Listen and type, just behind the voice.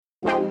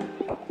Run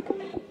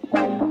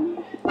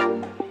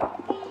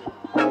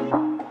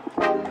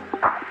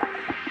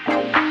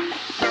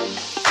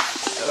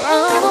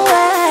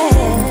away.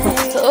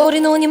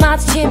 우리 눈이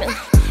마주치면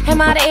할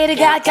말이 이리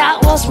가까워.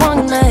 What's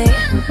wrong with me?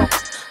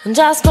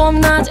 혼자서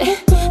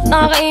고민하지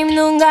너가 이미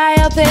누군가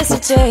옆에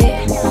있을지.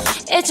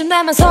 이쯤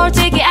되면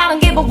솔직히 I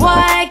don't give a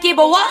what, give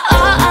a what.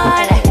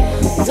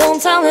 Don't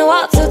tell me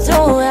what to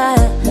do, yeah.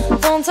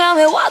 Don't tell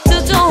me what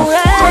to do,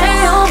 yeah.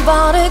 Bring your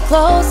body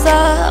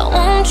closer,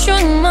 won't you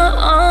in my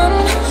arm.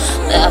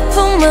 내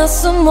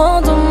품에서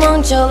모두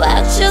멈춰,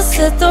 let's just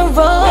hit the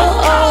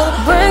road.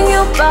 Bring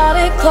your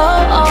body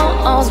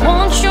close,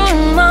 won't you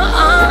in my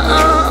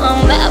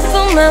arm. 내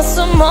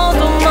품에서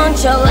모두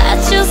멈춰,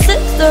 let's just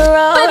hit the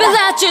road. Baby,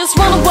 let's just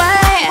run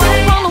away,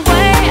 run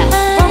away,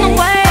 run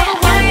away.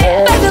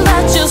 Baby,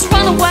 let's just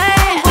run away,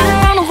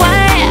 run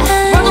away,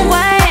 run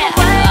away.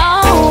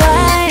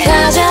 Away.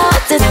 가자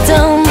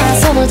어쨌든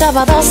손을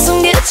잡아도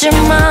숨기지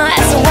마.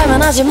 애써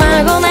외면하지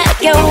말고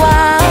내게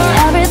와.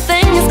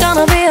 Everything is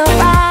gonna be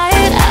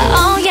alright.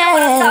 Oh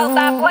yeah. Talk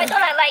about boy,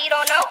 don't act like you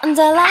don't know.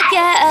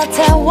 안달나게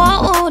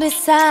태워 우리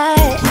사이.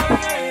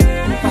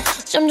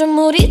 점점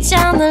우리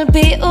잔을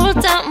비울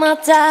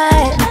때마다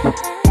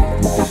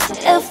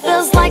It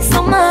feels like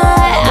summer.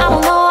 I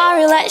don't know our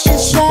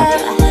relationship.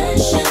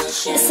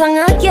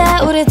 이상하게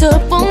우리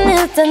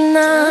둘뿐일 때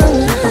난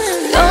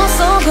You're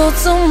so good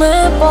to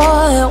me,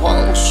 boy.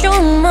 Want you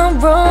in my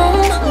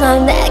room.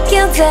 날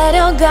내게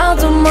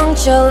데려가도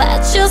멈춰.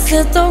 Let's just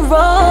hit the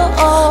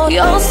road.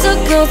 You're so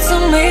good to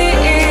me,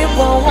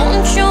 boy.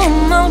 Want you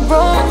in my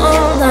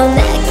room. 날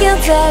내게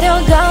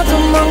데려가도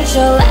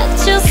멈춰.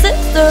 Let's just hit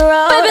the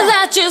road. Baby,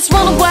 let's just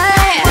run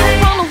away,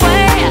 run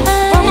away,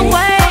 run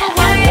away.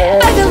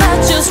 Baby,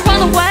 let's just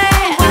run away,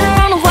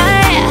 run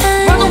away,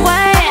 run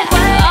away.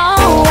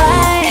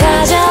 Away.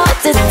 가자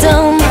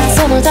어쨌든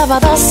손을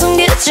잡아도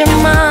숨기지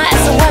마.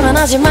 애써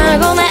외면하지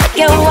말고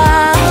내게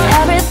와.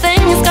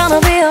 Everything is gonna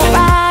be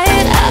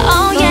alright.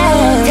 Oh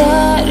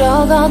yeah.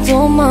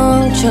 데려가도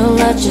멈춰.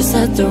 Let's just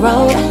hit the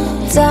road.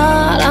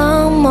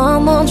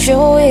 사랑만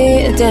멈춰.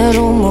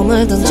 이대로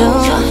몸을 던져.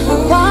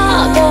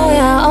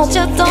 과거야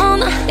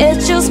어쨌든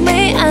It's just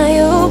me and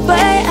you,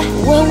 babe.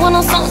 We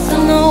want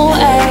something new,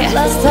 ay.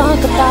 Let's talk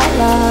about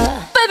love.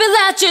 Baby,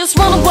 let's just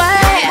run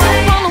away,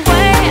 run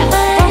away,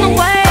 run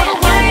away.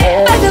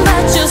 Baby,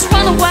 let's just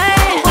run away,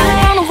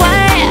 run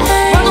away,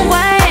 run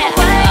away.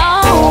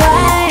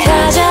 Away.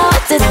 가자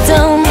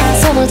어쨌든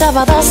손을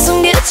잡아도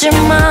숨기지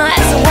마.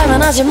 애써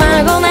외면하지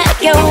말고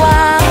내게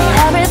와.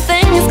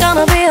 Everything is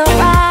gonna be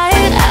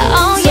alright.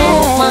 Oh yeah.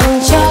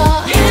 도망쳐,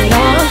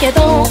 너와 함께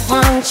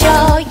도망쳐,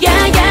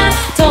 yeah yeah.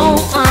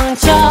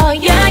 도망쳐,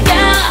 yeah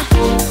yeah.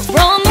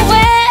 Run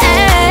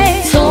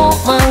away.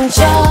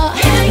 도망쳐,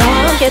 너와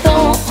함께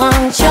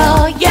도망쳐,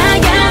 yeah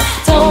yeah.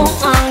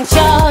 도망쳐,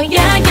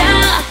 yeah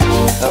yeah.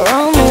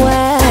 Run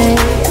away.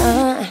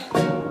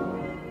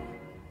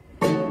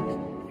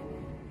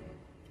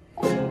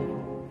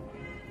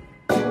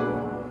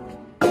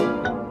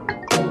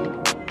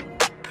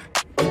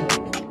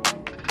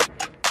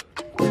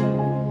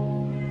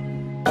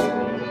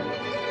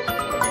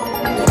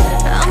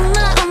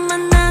 엄마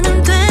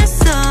나는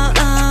됐어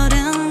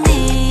어른이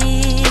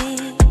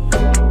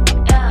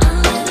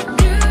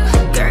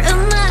Girl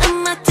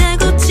엄마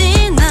되고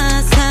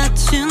지나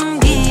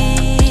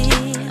사춘기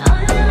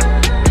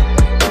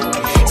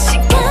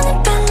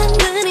시간이 빨라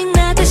눈이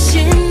나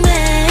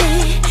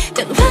대신에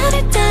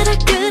변화를 따라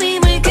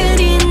그림을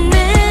그리네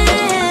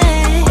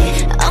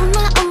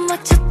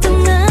엄마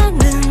쳤던 나는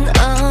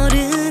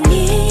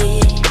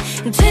어른이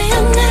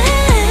되었네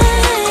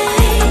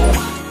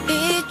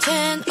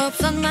이젠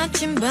없어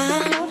나침반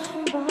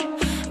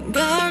별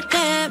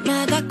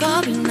때마다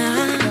겁이 나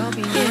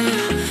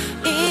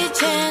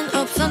이젠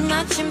없어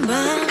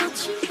나침반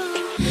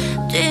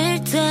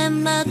뛸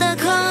때마다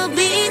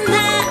겁이 나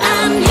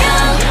I'm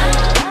young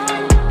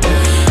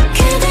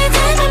그대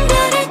닮은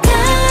별을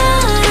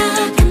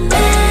따라가네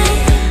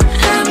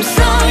I'm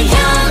so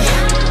young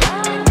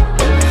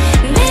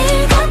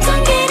내일 걷던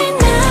길이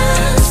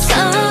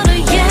낯설어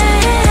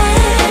yeah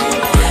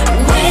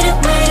Wait up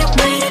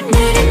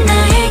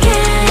나에게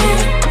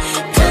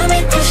땀이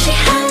듯이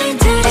할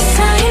일들이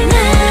쌓이네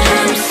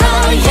I'm so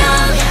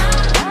young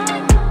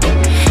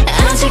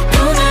아직도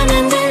난 안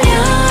들려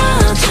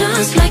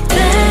Just like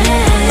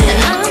that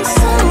I'm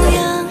so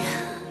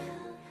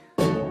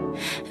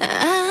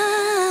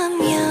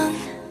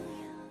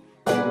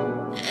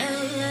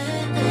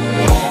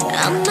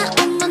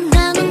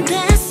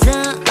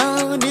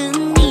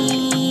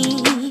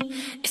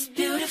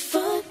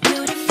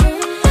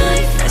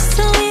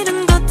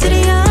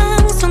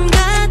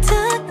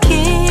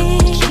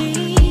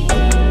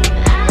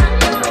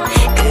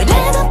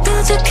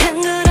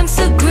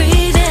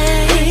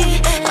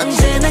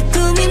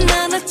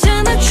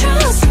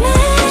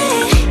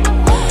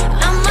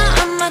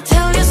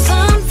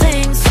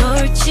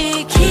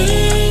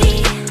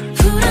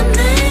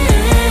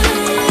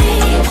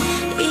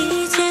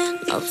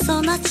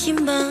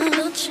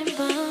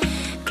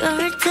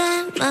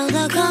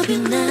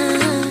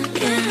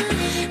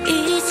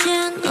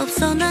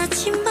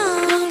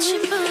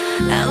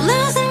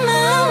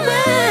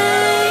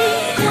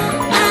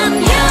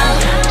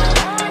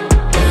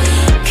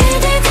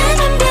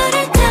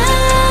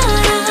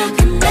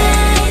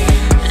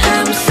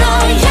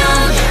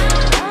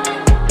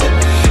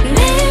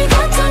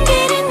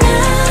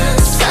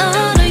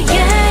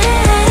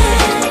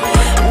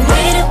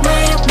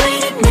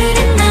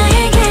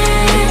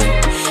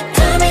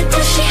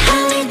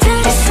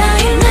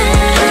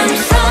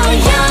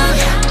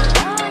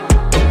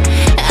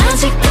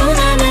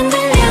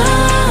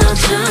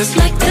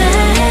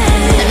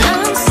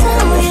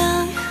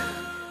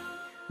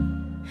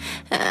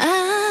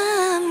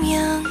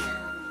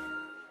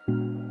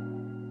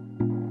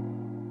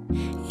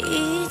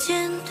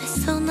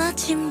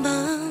긴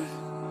밤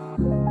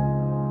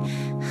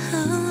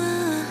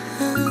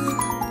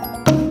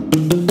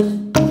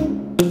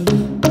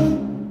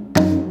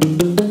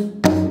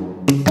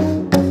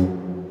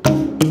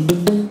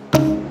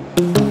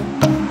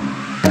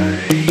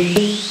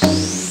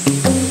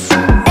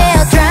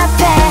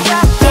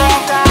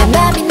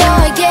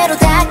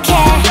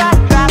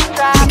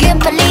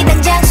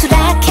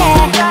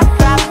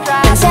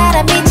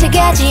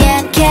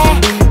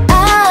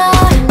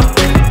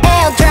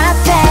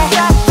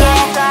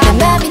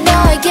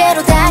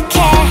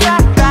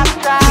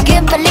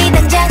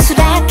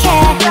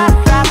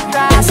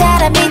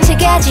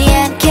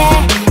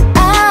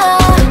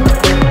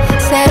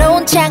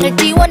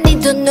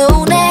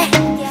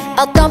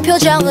어떤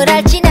표정을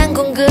할지 난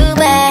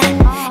궁금해.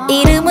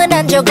 이름은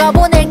안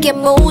적어보낼게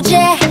무죄.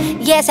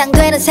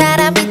 예상되는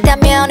사람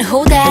있다면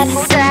who that?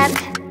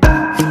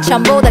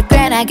 전보다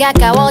꽤나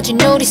가까워진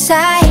우리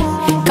사이.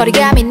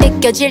 거리감이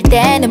느껴질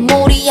때는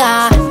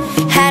무리야.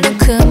 한눈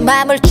큰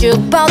맘을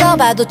쭉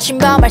뻗어봐도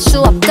침범할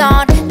수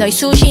없던 너의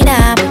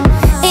수신함.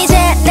 이제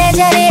내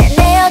자리를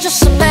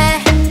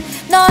내어줬음에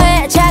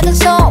너의 작은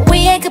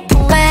소위의 그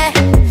품에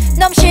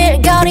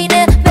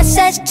넘실거리는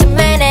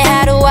메시지쯤에 내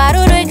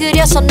하루하루를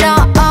그려서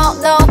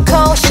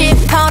넣어놓고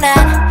싶어.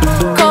 난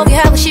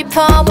공유하고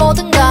싶어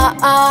모든 걸.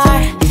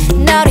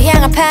 너를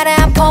향한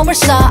파란 폼을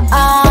써.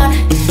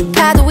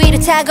 파도 위를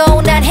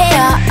타고 난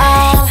헤어.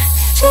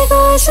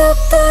 최고의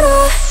속도로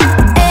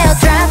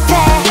에어드랍해.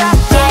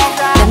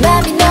 내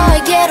맘이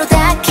너에게로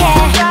닿게.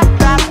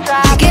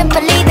 지금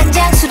빨리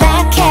당장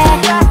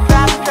수락해.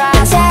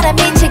 난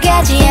사람인 척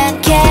하지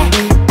않게.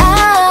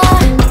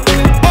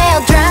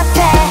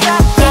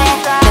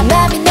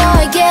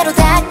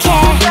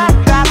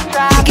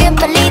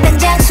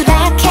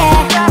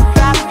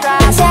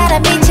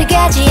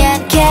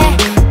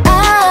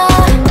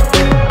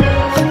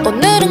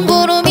 오늘은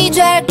구름이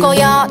될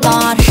거야.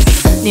 넌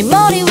네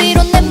머리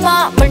위로 내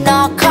맘을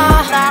넣고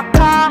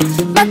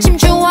마침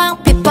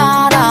주황빛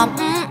바람.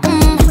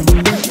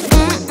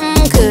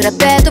 그래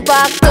빼도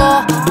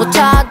박도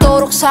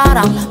못하도록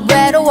사랑.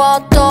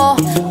 외로워도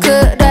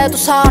그래도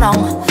사랑.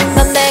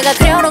 난 내가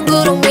그려놓은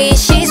구름 위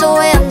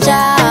시소에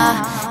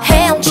앉아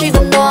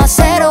헤엄치고 놓아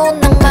새로운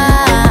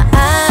낭만.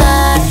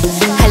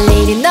 할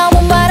일이 너무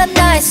많은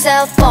나의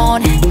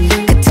셀폰.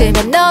 그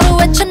틈에 너를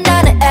외쳐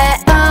나는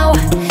에어.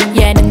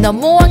 얘는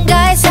너무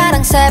한가해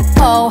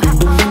사랑세포.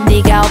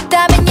 네가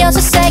없다면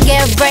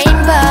 6색의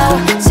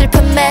rainbow.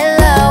 슬픈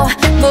멜로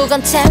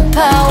무거운 템포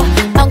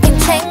엉킨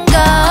탱고.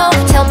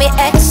 Tell me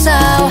XO.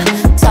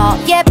 더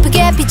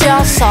예쁘게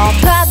빚어서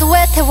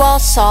파도에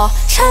태워서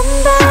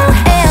첨벙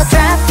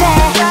에어드랍해.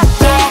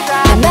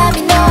 내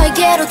맘이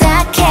너에게로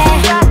닿게.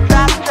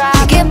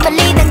 지금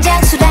빨리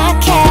당장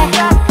수락해.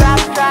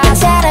 난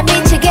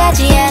사람인 척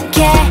하지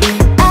않게.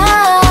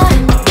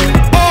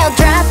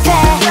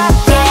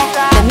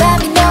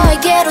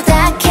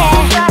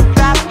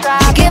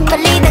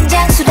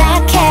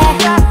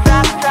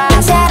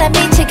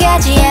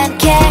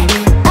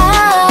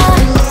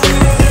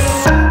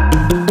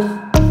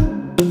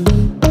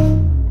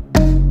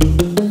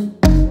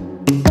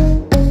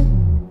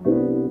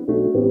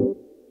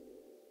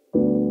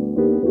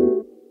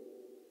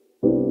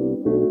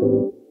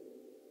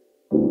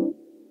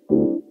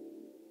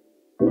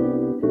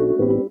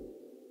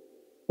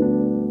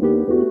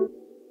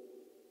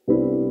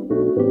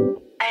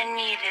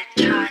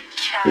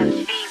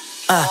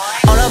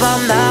 오늘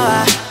밤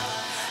나와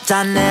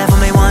짠내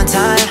for me one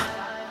time.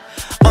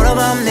 오늘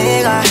밤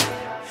네가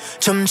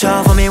춤춰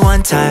for me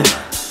one time.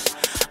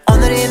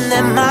 오늘이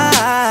내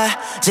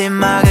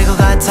마지막일 것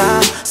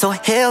같아. So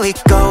here we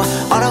go.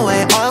 All the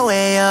way, all the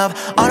way up.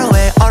 All the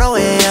way, all the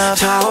way up.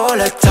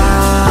 차올랐다.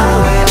 All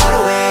the way, all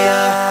the way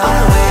up. All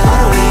the way, all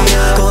the way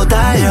up. 고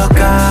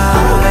달려가.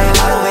 All the way,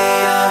 all the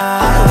way up.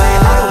 All the way,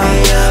 all the way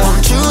up.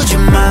 멈추지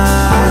마.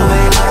 All the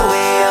way, all the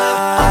way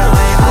up. All the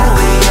way, all the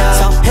way up.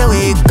 So here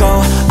we go.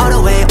 All the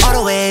way, all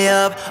the way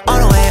up. All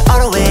the way, all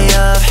the way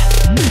up.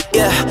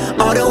 Yeah,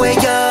 all the way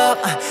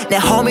up. 내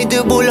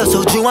호미들 불러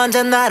소중한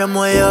잔 나를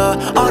모여.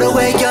 All the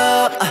way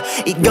up.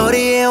 이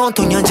거리에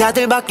온통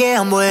여자들밖에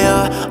안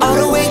보여. All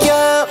the way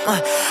up.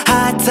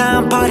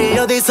 핫한 party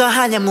어디서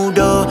하냐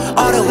물어.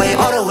 All the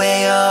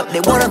way up.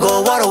 They wanna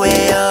go all the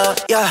way up.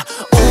 Yeah,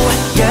 ooh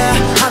yeah.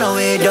 하나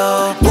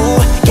위로.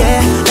 Ooh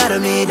yeah. 나를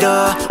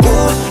믿어.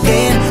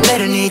 우린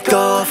내를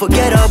잊고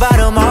forget about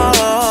them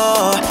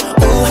all.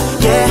 Ooh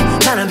yeah.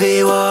 나는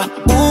비워.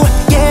 Ooh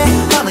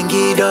yeah. 밤은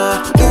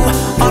길어. Ooh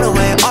all the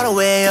way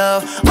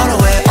up. All the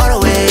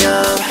way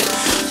up.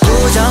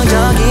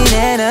 부정적인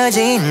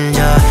에너지는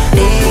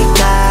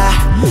저리가.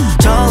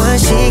 좋은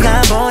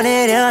시간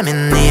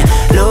보내려면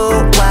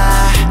일로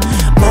와.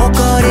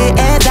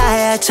 목걸이에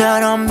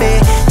다이아처럼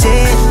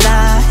빛이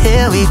나.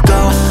 Here we go.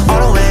 All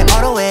the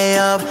way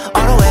up.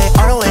 All the way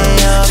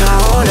up.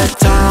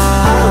 차올랐다.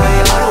 All the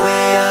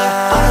way up.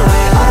 All the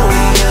way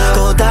up.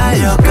 또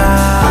달려가.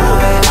 All the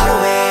way up.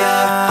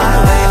 All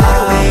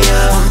the way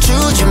up.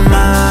 멈추지 마.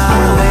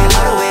 All the way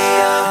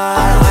up.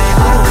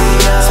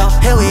 So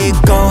here we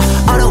go.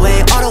 All the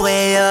way up. All the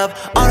way up.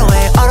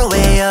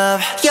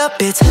 Yup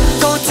it's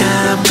go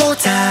time go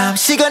time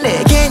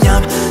시간의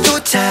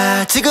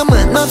개념조차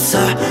지금은 없어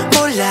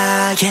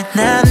몰라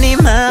난 네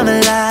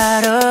맘을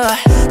알아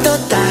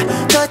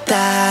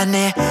떴다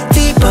내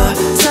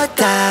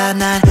뒤집어섰다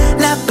난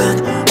나쁜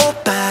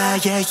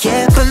오빠의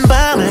예쁜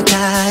밤을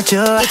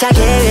가져 이차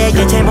계획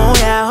대체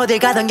뭐야 어딜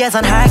가든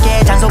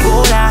계산할게 장소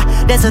골라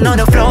Dancing on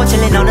the floor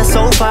chillin' on the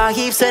sofa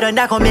힙스를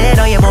나고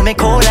너의 몸에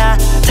콜라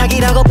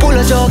자기라고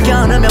불러줘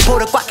겨누면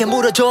볼을 꽉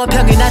물어줘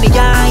평균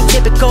아니야 ain't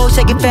typical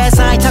shake it fast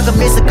I ain't talking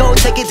mystical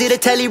새끼들의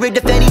telly read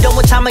the fanny don't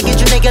want time I get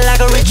you naked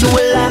like a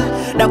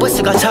ritual 나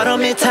벌써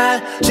것처럼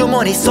이탈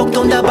주머니 속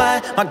돈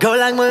다발 My girl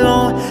like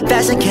Malone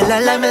fashion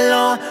killer like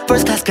Malone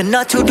first class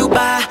끝나 to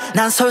Dubai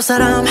난 서울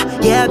사람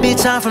yeah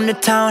bitch I'm from the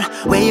town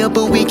way up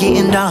but we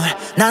getting down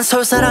난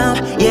서울 사람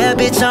yeah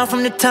bitch I'm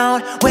from the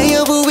town way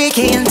up but we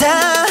getting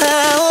down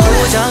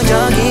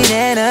부정적인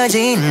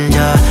에너지는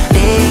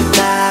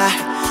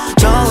저리가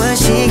좋은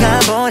시간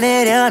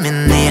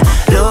보내려면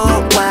니로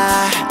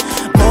와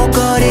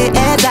목걸이에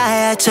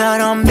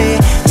다이아처럼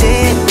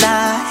빛이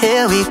나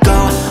Here we go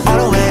all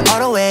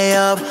the way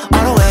up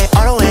all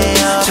the way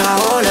up 저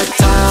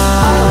올라타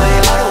all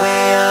the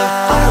way up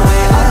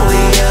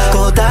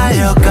고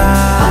달려가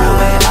all the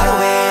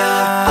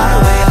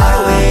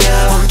way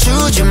up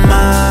멈추지 마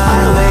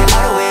all the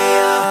way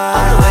up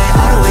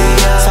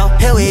so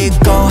here we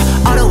go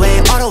all the way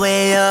up all the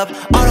way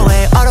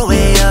up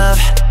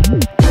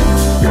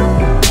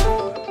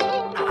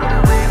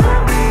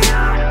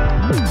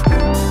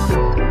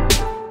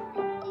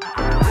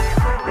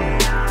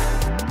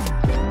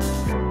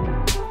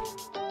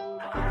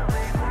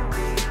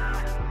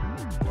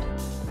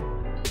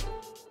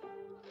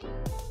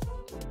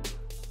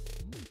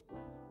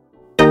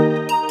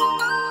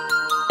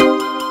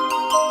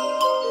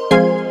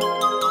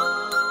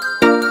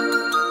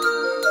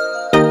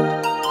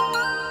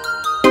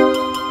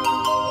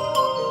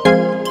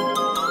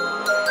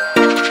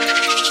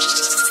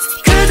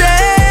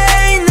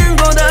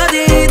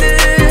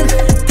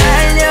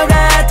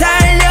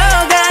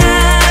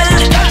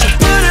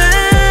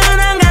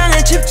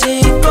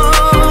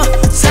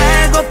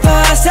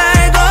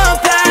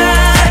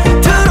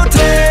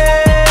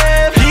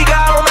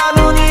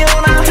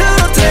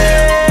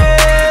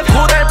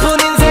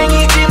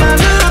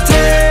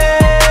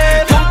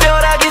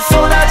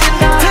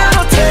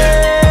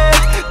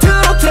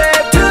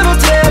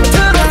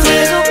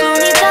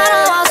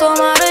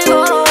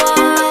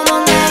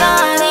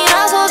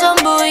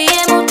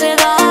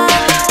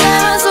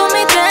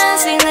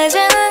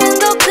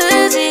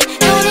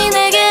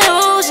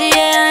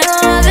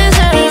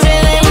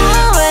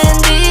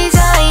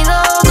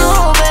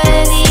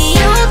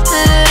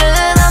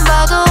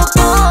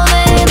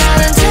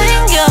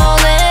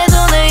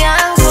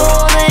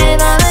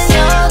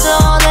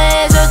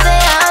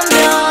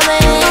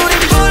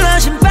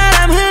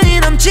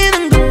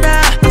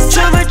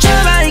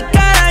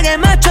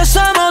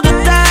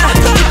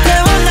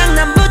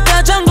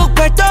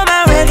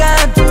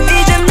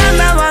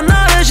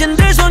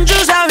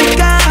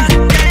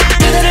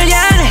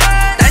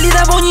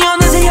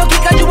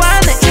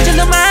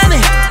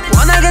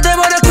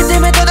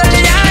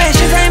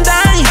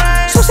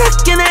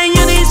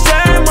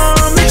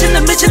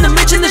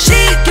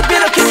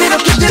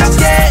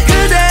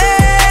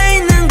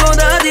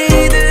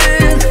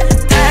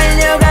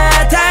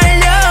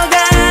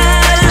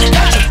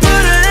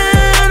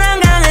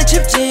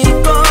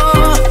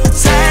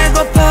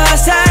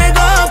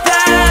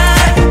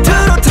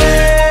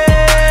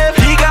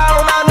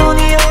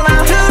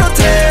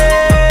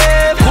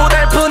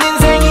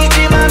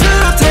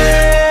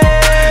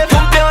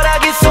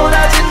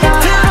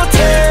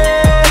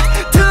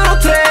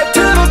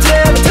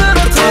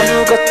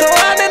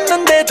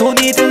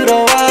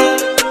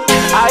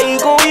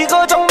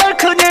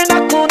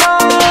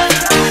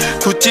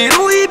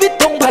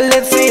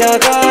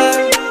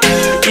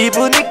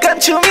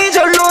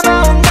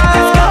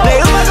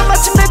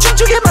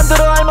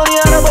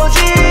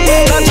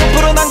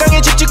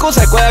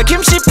살 거야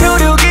김씨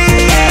표류기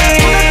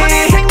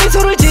오늘뿐인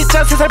생미소를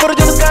짓자 3살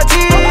버려주는까지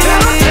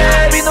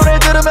이 노래를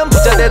들으면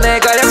부자 돼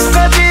내가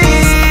약속하지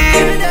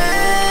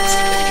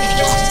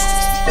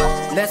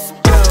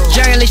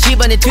장엘리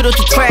 10원의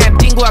트로트 트랩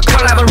띵고와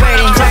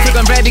콜라보레이팅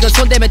트래픽은 랩이건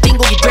손대면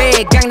띵곡이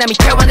돼 강남이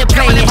태원의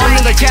플레이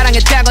없는 걸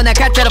자랑했다거나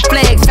가짜로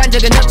플렉스 한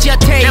적은 없지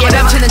어때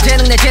넘치는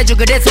재능 내 재주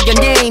그래서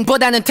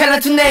연예인보다는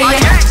탤런트 내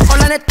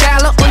온라인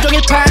달러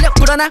온종일 팔려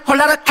불어나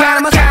홀라라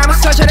카마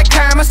서절의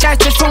카마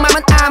스카이스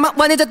속마만 아마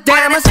원해도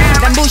담아서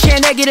난 무시해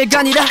내 길을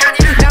거니라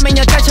남의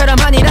여자처럼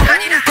아니라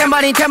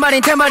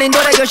태머린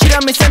노래가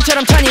실험이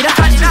쌤처럼 찬이라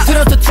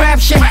트로트 트랩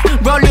shit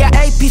롤리아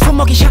AP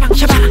손목이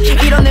샤방샤방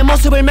이런 내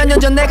모습을 몇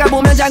년 전 내가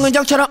보면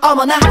장윤정처럼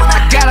어머나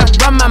I gotta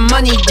run my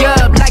money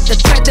up like the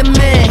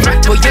treadmill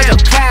보여줘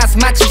class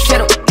마치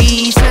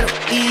새로이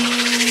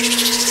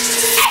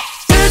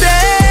그대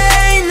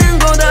있는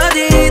곳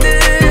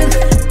어디든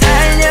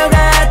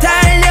달려가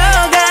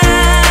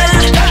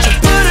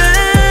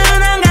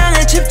푸른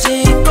한강에 집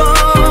짓고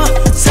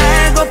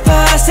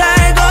살고파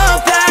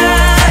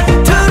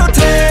트로트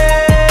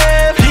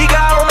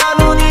비가 오나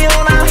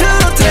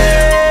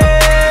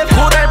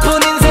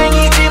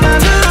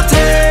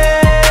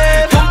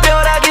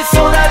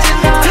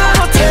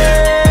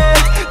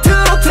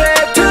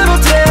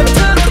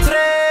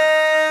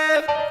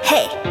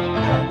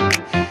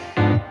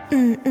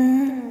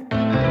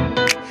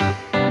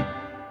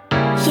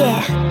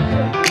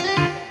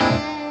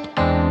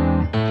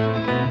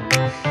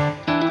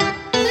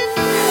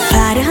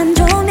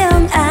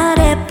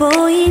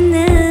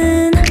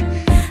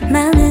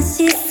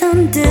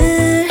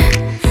들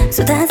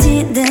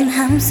쏟아지는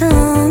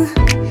함성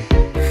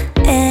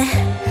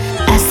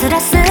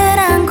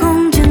아슬아슬한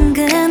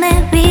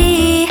공중근해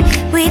위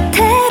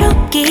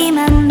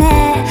위태롭기만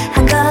해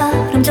한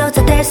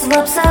걸음조차 될 수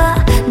없어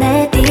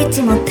날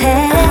딛지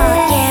못해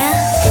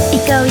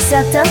잊고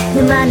있었던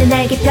너만의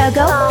날개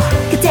펴고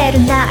그대로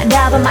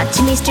날아봐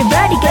마치 Mr.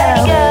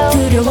 Vertigo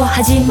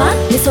두려워하지마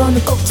내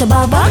손을 꼭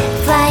잡아봐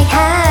Fly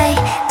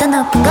high 더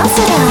높은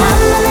곳으로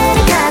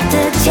밤하늘을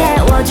가득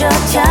채워줘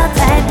저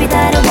달빛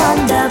아래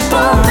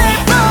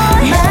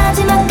Wonderboy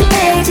마지막 그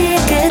페이지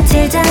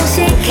끝을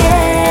장식해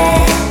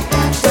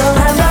또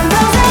한 번 더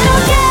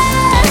새롭게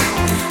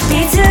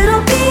빛으로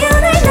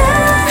피어날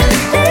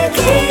나를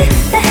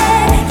기대해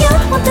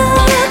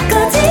영원토록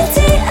꺼지지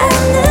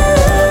않는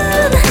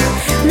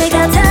내가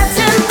다진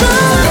꿈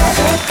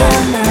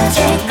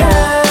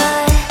magical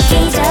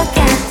기적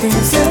같은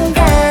순간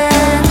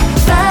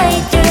Fly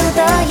through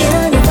the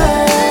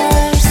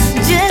universe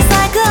Just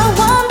like a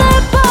wonder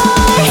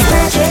boy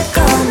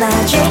Magical,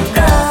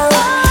 magical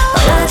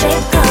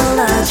Logical,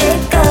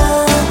 logical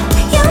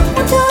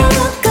영원토록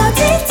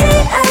꺼지지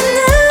않는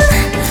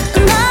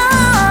너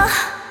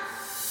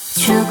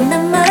조금 더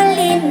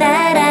멀리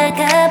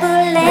날아가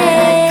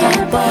볼래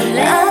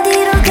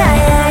어디로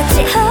가야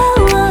할지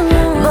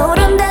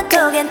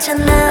모른다도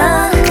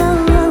괜찮아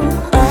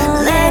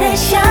Let it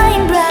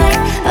shine bright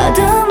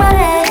어둠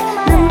아래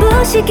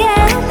눈부시게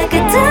like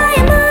a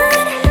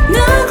diamond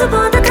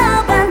누구보다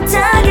더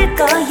반짝일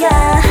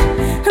거야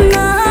너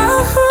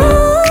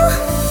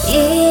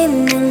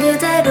있는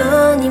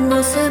그대로 네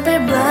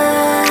모습을 봐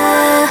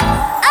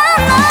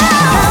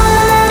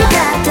하늘을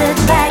가득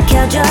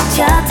밝혀줘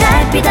저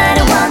달빛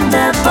아래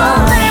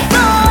Wonderboy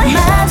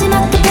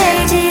마지막 그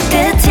페이지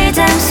끝을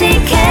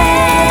장식해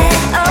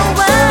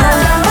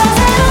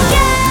새롭게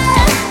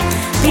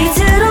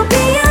빛으로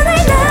피어날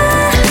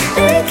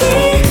나를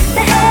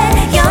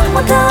기대해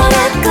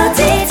영원토록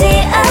꺼지지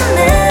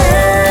않는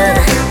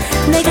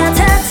내가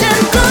다진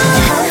꿈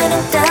하늘은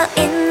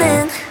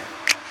떠있는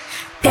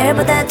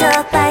별보다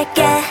더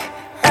밝게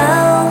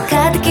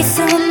가득히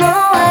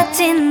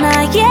수놓아진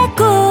나의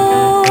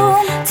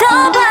꿈더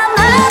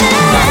밤하늘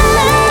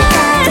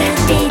가득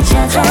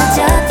비춰줘 저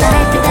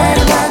달빛 아래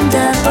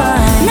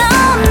Wonderboy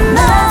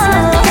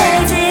마지막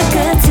페이지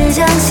끝을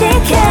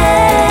장식해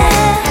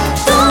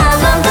또 한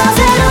번 더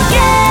새롭게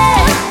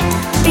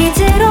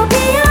빛으로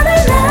피어날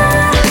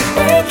나를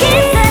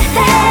기대해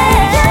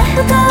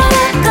영원토록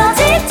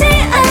꺼지지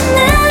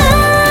않는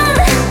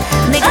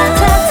내가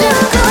다진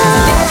꿈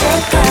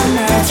Magical,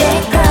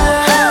 magical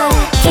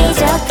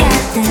기적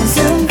같은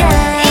순간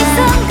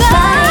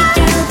Fly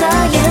through the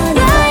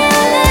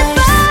universe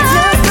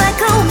Just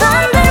like a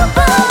wonder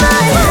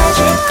boy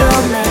Magical,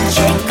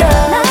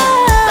 magical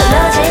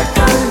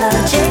Logical,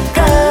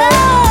 logical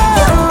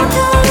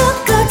영원토록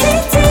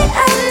꺼지지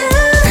않는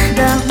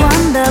The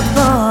wonder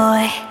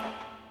boy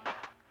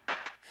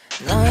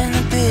너의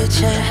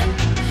눈빛에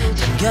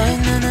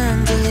잠겨있는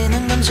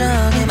흔들리는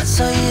감정에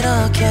맞서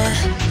이렇게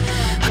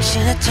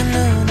확신했던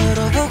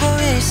눈으로 보고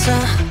있어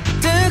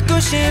듣고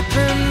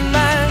싶은 말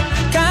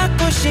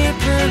갖고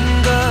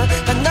싶은 것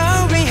다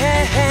널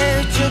위해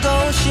해주고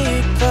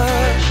싶어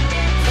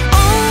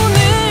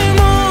오늘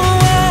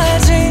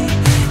뭐하지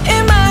이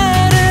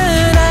말은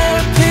할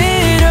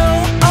필요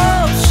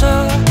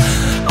없어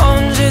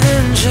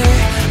언제든지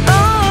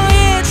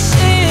너의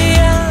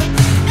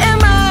취향에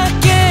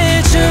맞게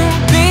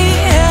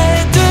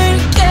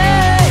준비해둘게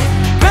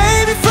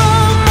Baby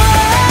from A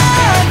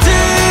to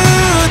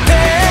Z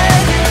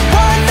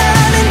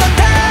원하는 건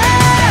다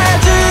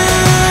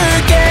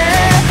줄게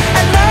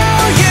I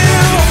know you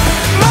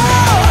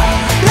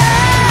몰라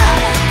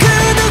그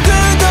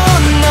누구도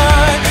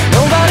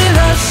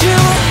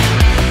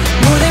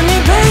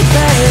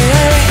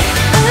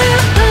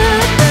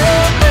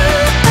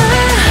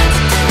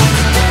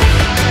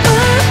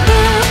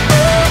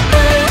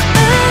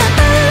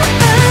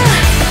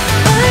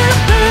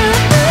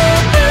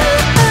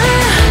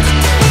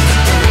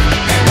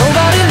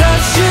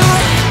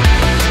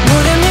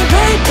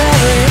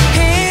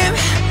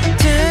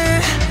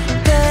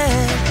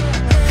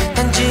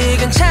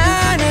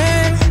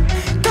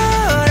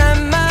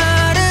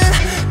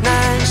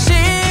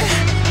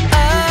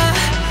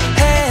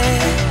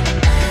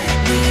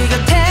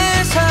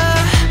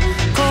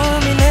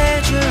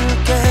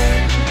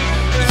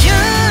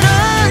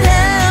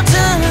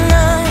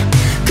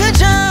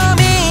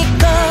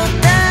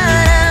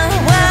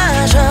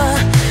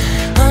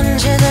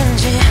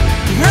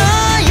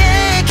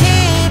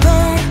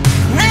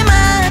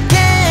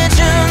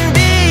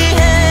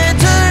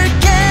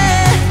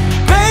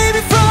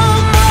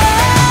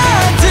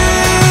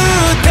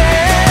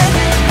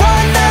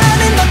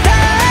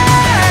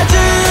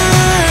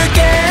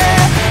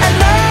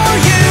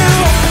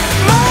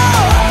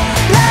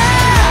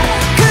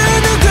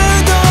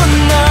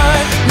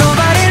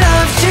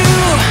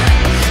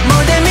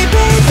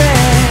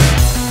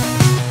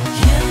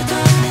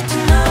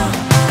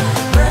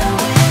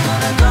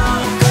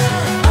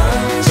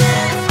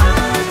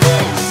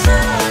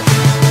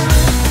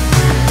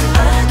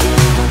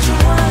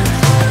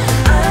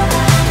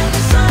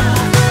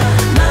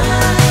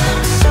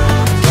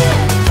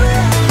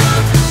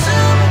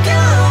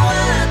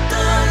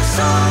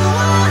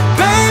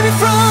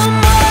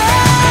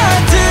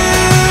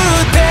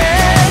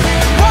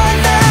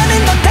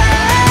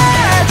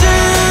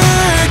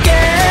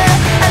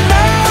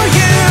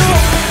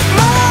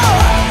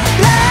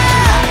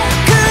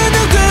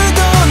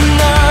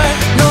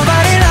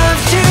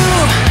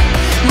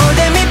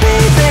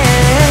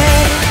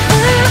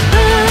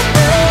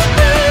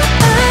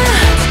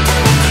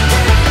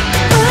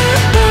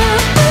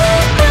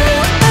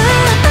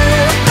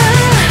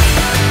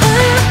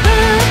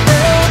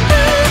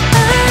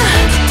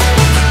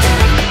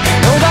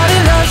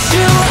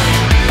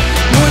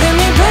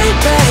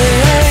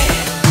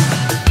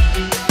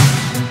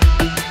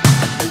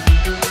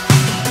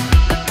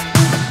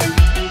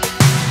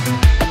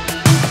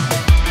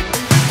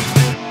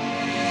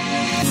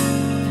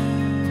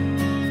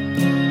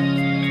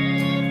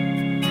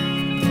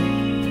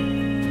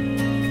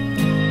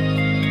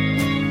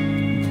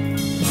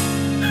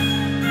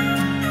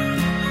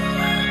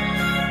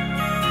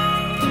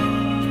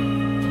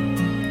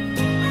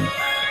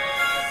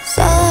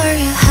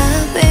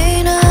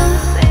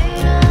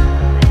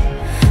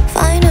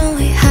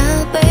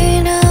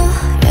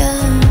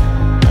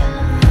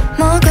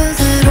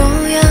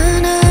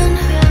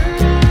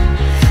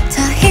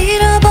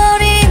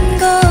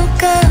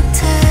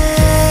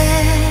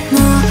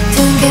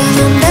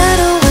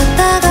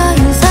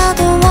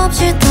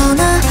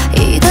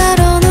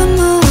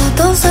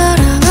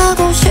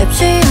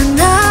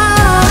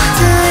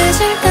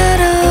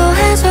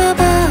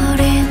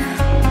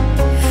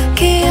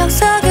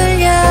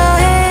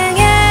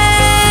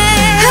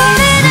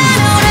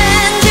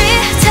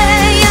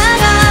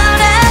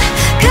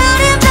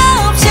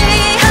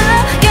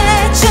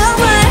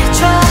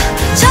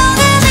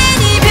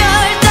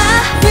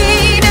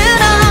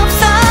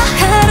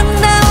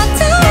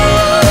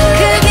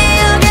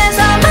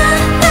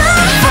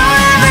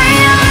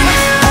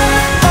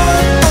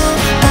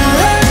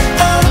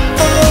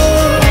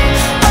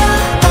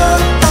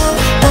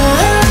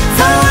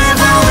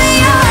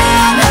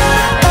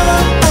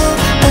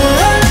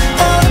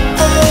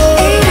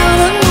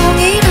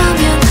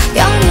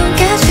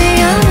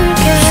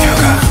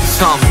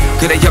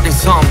여긴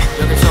섬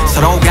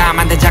서로가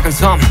만든 작은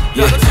섬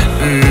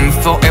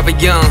Forever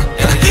young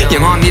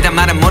영원이란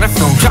말은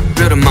몰랐어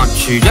작별은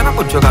마치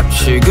연합꽃과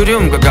같이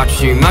그리움과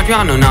같이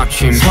마주하는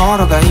아침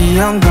서로가 이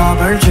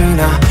영겁을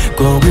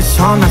지나고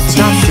있어 나서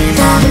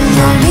잠시만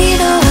널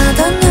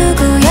위로하던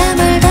누구의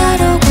말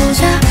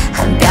다루고자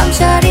한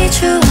뼘짜리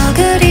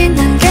추억을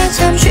잊는 게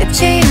참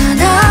쉽지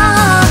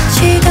않아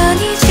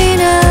시간이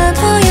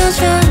지나도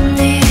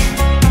여전히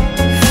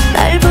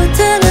날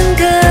붙드는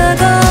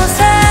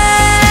그곳에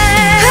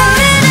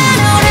우리는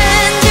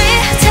오렌지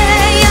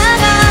태양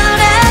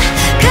아래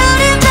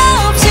그림도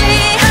없이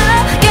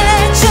함께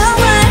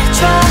춤을 춰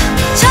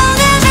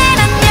정해진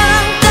안녕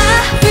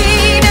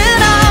따위는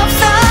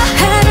없어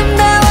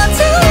아름다웠던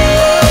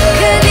그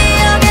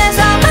기억에서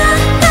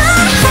만나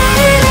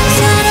우리는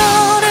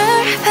서로를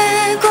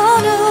베고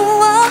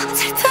누워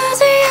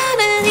슬프지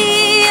않은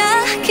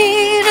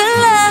이야기를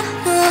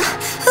나눠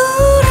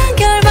우울한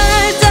결말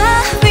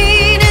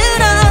따위는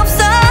없어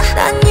난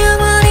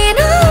영원히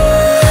너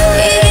이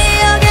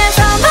기억에서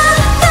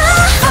만나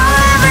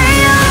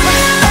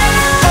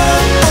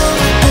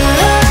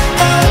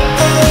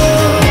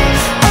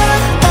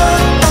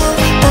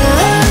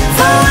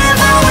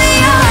Forever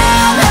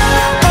young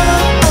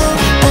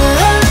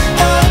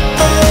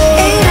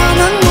이런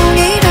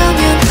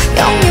악몽이라면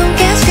영영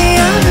깨지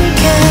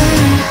않을게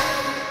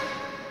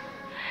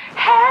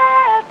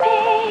Happy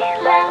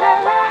la la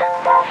la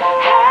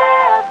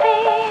Happy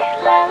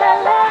la la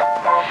la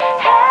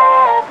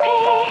Happy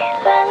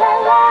la la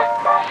la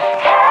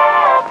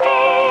Happy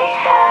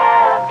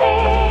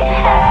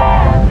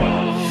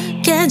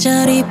happy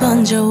계절이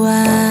번져와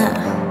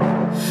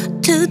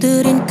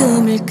두드린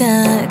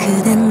꿈일까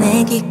그댄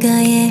내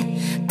귓가에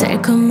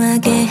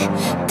달콤하게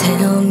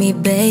Tell me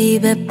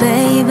baby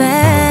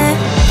baby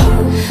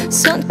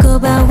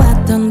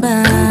손꼽아왔던 밤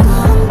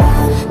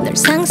널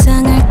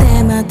상상할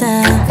때마다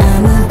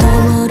아무도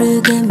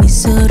모르게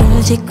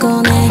미소를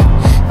짓곤 해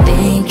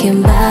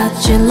Thinking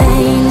about you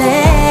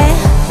lately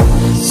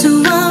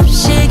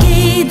수없이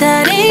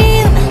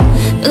기다린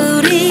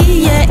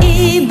우리의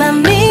이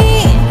밤이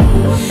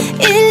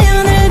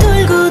 1년을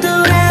돌고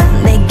돌아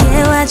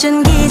내게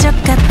와준 기적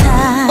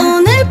같아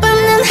오늘 밤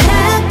난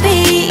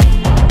happy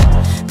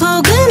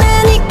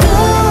포근한 이 꿈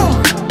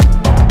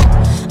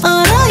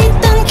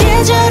얼어있던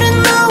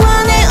계절은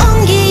너와 내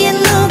온기에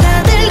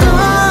녹아들고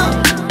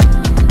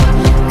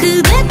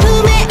그대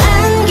품에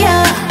안겨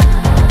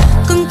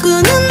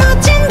꿈꾸는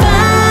멋진 밤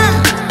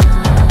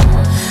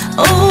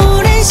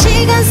오랜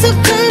시간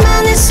속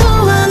둘만의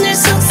소원을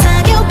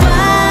속삭여봐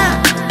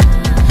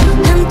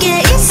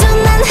함께 있어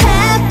난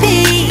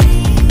happy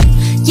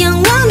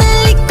영원할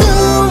이 꿈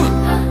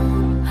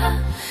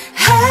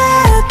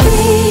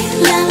Happy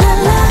la la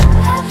la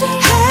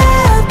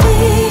Happy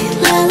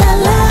la la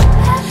la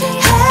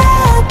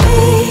Happy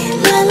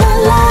la la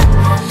la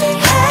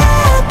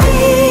Happy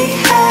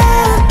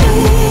happy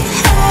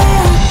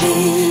happy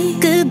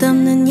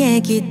끝없는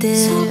얘기들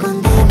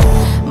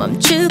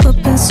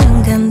멈추고픈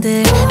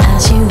순간들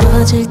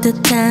아쉬워질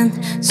듯한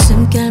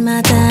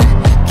숨결마다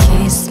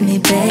Kiss me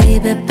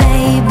baby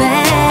baby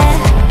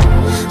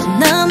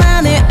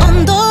너만의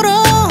온도로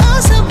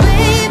어서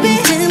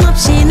baby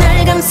틈없이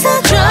날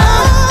감싸줘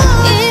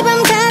이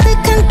밤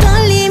가득한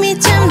떨림이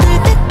잠들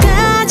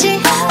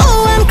때까지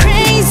Oh I'm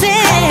crazy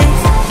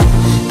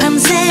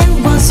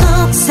밤새워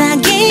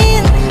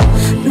속삭인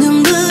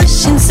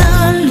눈부신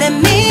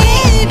설렘이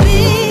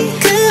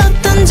그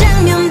어떤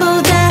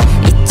장면보다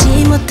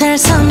잊지 못할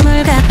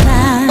선물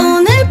같아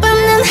오늘 밤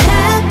난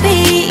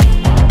happy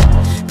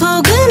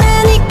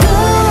포근한 이 꿈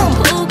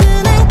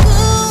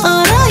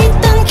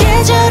얼어있던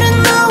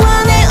계절은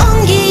너와 내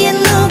온기에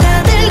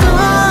녹아들고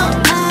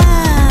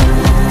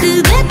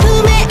그대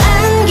품에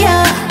안겨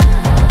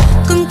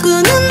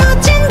꿈꾸는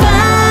멋진 밤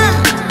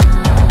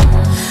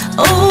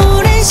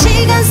오랜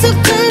시간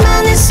속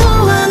둘만의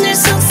소원을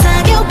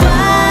속삭여봐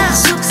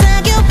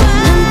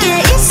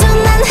함께 있어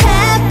난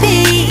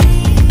happy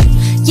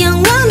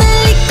영원할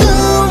이 꿈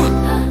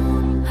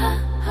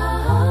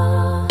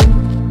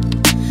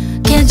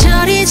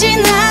계절이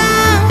지나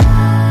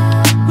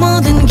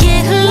모든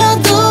게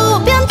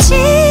흘러도 변치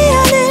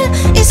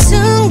않을 이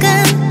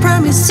순간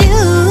Promise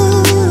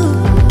you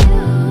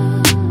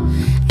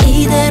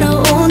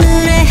이대로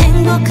오늘의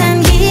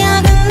행복한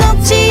기억은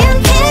녹지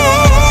않게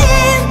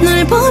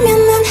널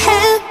보면 난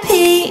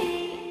happy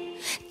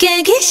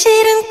깨기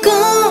싫은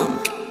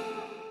꿈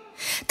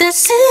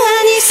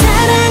따스한 이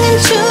사랑은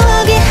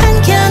추억의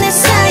한켠에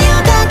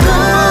쌓여가고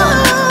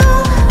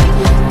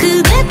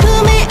그대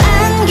품에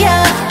안겨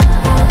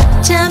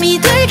잠이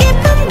들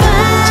깊은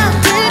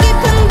밤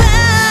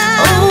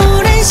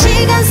오랜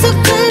시간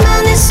속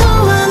둘만의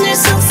소원을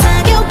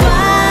속삭여봐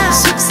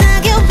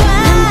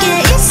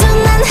함께 있어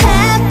난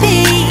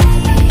happy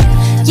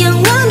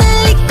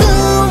영원할 이 꿈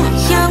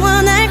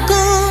영원할 꿈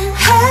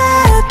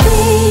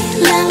Happy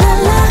la la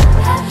la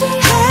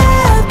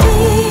Happy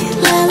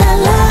la la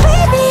la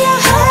Baby I'm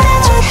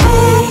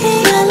happy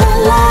la la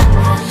la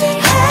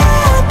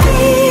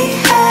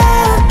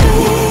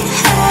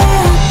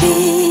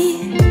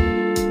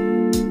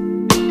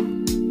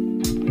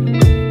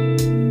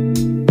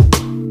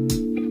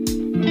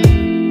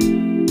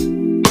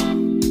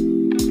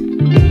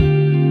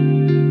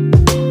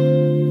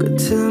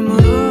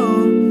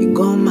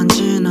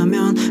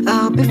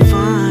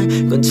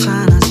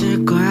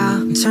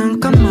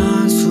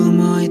가만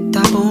숨어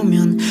있다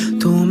보면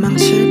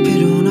도망칠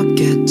필요는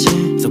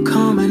없겠지. So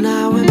come and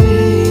out with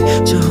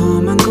me. 저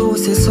험한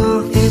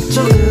곳에서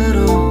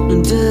이쪽으로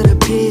눈들을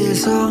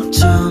피해서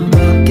저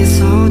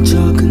밖에서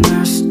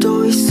적응할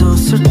수도 있어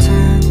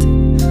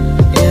certain.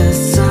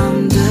 Yes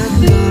I'm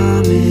the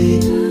dummy.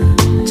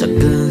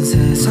 작은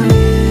세상에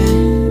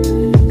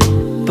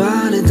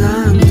발에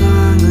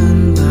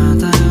당당한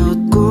바다에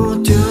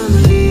웃고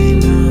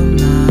뛰어내리면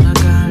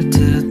날아갈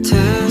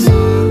듯해서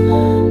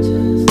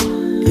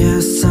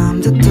Yes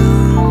I'm the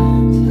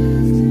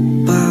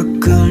dumb.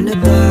 밖을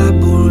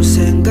내다볼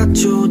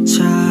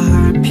생각조차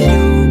할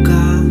필요가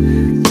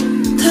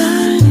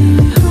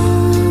Tiny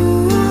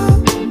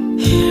hole,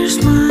 here's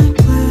my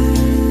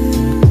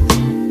plan.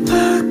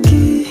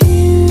 받기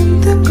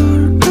힘든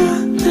걸까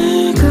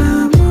내가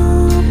못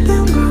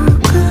배운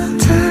걸까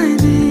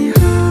Tiny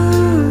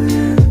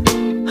hole,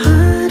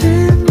 hide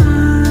in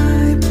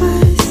my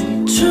place.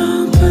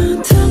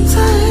 좁은 틈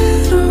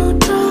사이로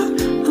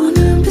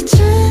들어오는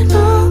빛이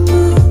너무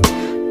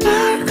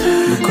밝아.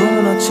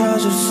 누구나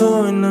찾을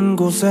수 있는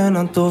곳에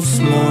난 또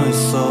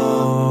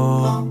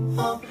숨어있어.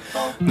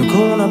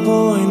 누구나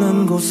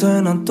보이는 곳에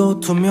난 또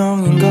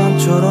투명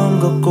인간처럼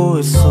걷고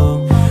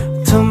있어.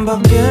 틈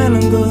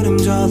밖에는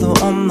그림자도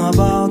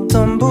없나봐.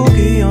 어떤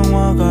부귀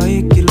영화가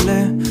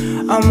있길래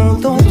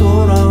아무도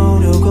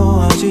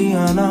돌아오려고 하지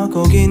않아.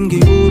 거긴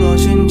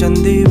기울어진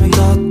잔디 위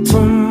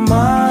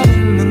다툼만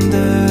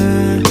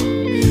있는데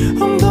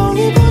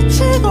엉덩이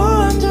붙이고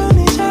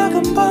완전히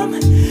작은 방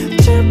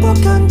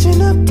질퍽한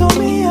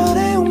진흙더미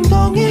아래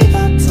웅덩이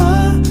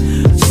같아.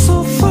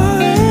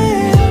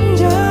 소파에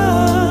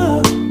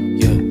앉아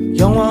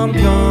영화 한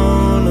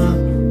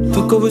편을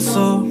듣고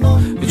있어.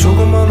 이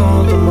조그만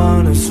어둠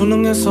안에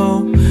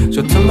수능해서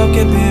저 틈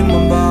밖에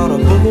빛만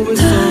바라보고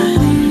있어.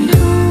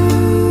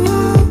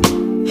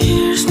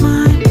 Here's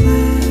my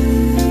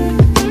plan.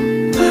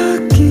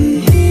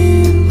 받기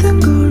힘든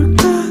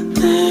걸까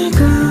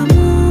내가 못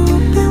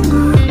배운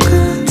걸까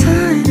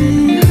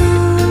Tiny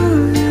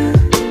hole,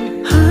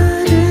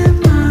 hide in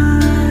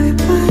my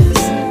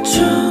place.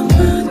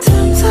 좁은 틈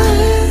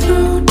사이로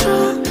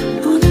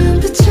들어오는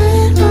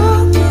빛이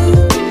너무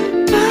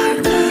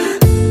밝아.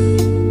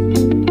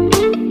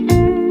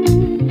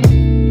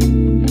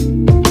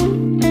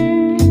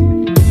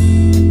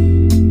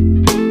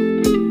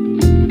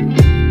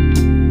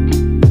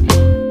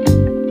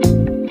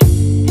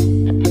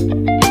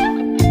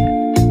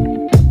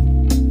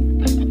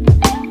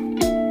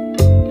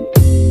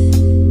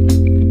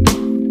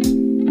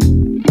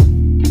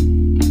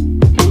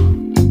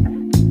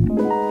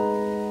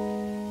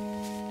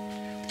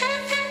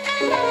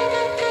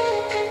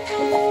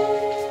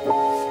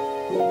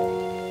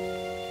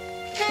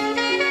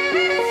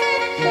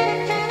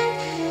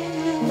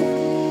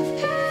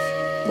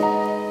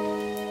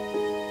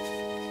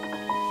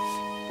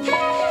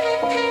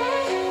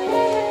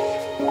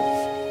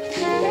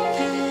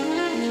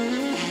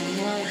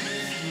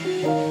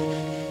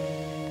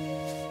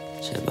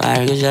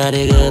 제발 그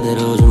자리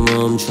그대로 좀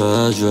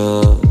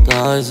멈춰줘.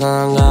 더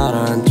이상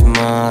가라앉지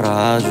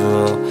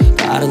말아줘.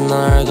 다른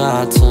날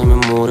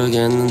같으면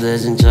모르겠는데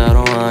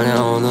진짜로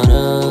아냐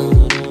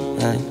오늘은.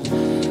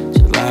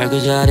 제발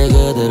그 자리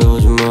그대로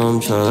좀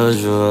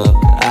멈춰줘.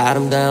 그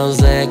아름다운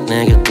색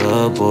내게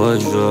또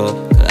보여줘.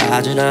 그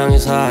아지랑이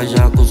사이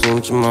자꾸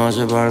숨지 마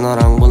제발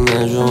나랑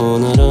보내줘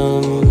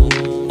오늘은.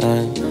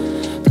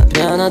 다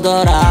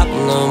변하더라고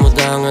너무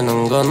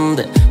당연한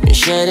건데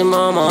미셸이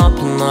몸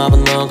아팠나봐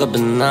너가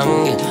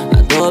변한 게.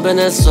 나도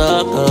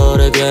변했어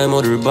별의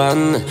괴물을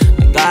봤네.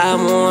 내가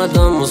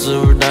모았던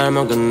모습을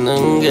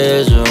닮아가는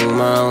게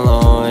정말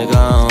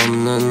어이가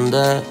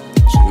없는데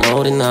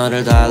우리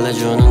나를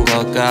달래주는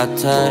것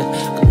같아.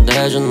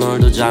 근데 저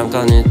놀도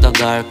잠깐 있다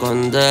갈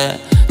건데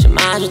저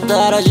마주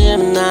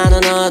떨어지면 나는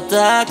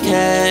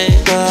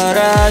어떡해.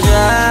 떨어져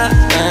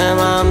내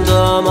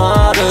맘도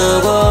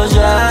모르고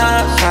저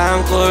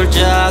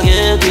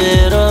산골짜기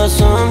뒤로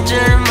숨질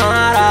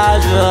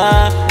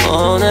말아줘.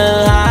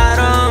 오늘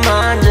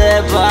하루만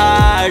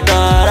제발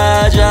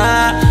떨어져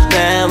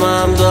내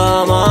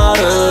맘도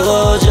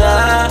모르고 저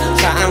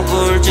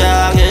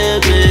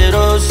산골짜기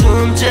뒤로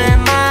숨질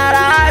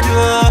말아줘.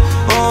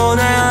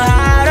 오늘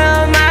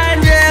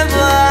하루만 제발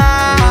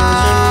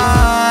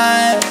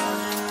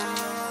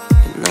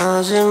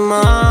떠나지마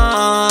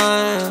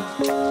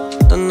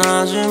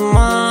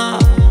떠나지마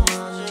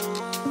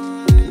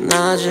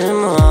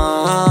떠나지마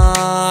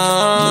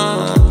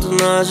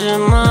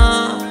떠나지마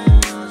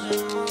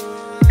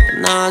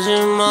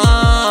떠나지마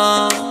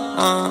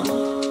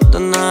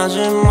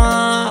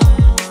떠나지마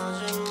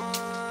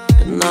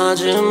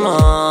떠나지마.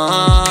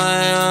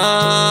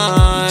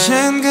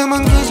 이젠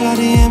그만 그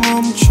자리에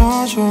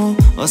멈춰줘.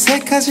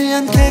 어색하지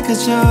않게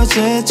그저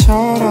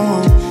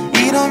어제처럼.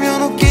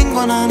 이러면 웃긴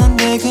건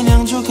아는데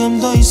그냥 조금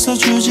더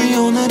있어주지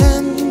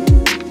오늘은.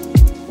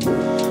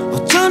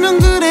 어쩌면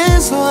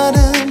그래서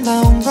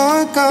아름다운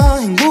걸까.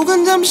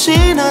 행복은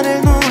잠시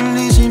나를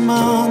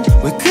놀리지만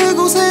왜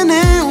그곳에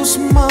내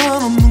웃음만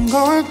없는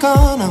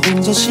걸까. 나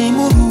혼자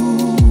심으로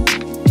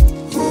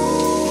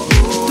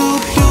또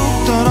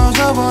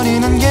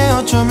잊어버리는 게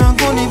어쩌면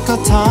꽃잎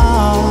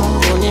같아.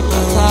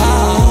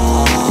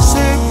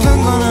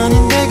 슬픈 건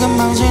아닌데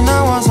금방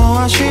지나와서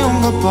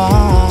아쉬운 것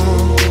봐.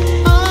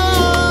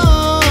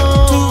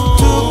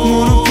 툭툭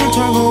무릎을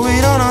털고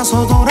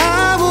일어나서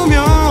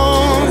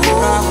돌아보면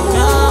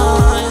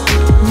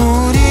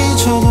물이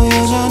져도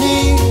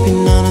여전히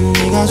빛나는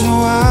네가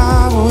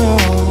좋아 보여.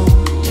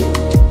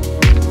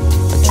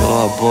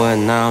 좋아 보여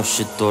나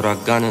없이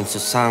돌아가는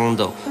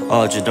세상도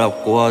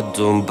어지럽고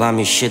어두운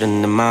밤이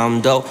싫은 내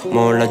마음도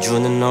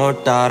몰라주는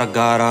널 따라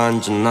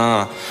가라앉아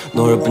나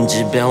넓은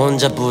집에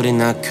혼자 불이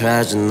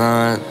나켜져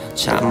난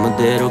잠못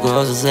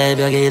이루고서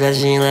새벽이 다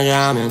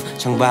지나가면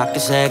창밖의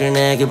색을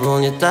내게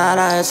보니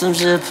따라했음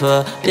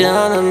싶어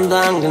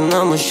변한단 게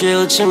너무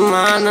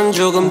싫지만 난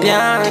조금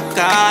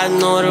변할까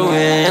너를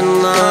위해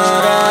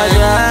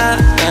너라자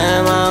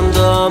내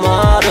맘도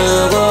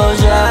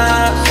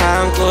모르고자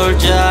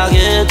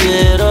산골짜기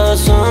뒤로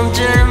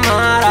숨지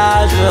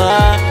말아줘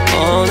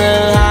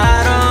오늘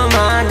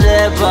하루만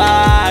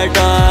제발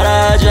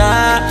떨어져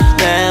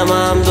내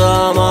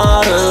맘도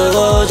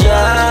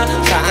모르고자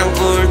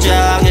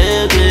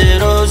산골짜기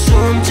뒤로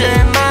숨지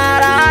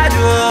말아줘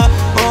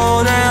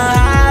오늘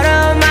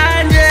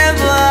하루만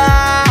제발.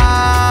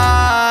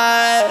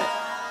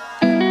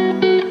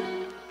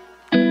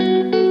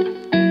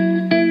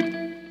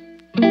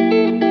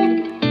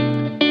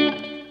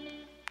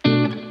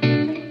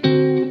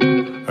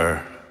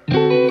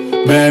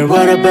 Well,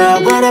 what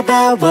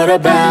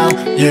about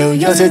you?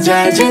 요새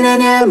잘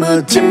지내냐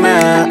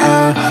묻지마.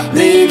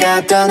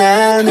 네가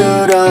떠난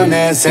후로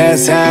내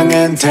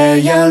세상은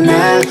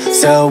태어나.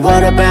 So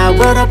what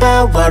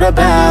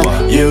about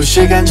you?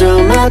 시간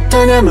좀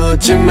어떠냐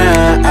묻지마.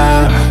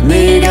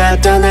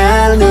 네가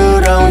떠난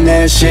후로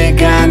내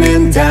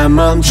시간은 다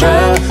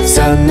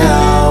멈춰서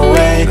no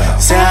way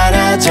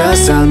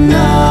사라졌어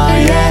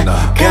너의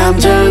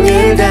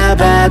감정을 다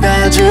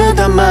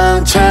받아주던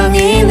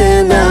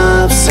멍청이는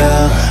없어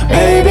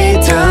Baby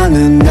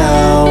더는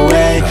no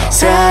way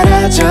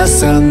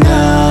사라졌어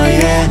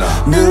너의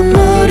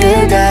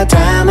눈물을 다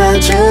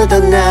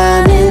담아주던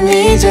나는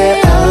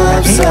이제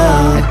없어.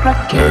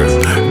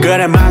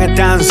 그래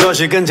망했다는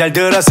소식은 잘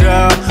들었어.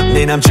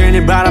 네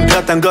남친이 바람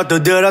폈단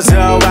것도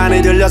들었어.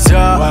 많이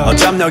들렸어.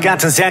 어쩜 너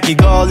같은 새끼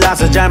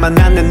골라서 잘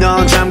만났네.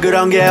 넌 참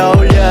그런 게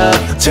어울려.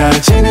 잘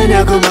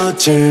지내냐고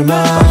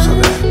묻지마.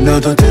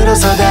 너도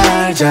들어서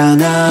다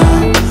알잖아.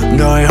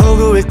 너의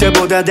호구일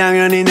때보다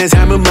당연히 내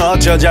삶은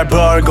멋져. 잘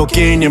벌고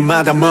낀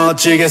일마다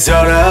멋지게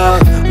살아.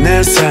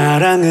 내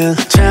사랑은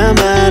참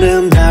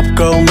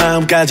아름답고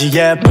마음까지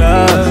예뻐.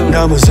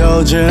 너무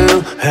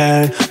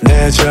소중해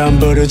내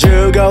전부를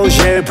주고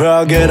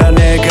싶어.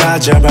 그러니까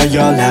제발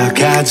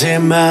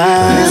연락하지마.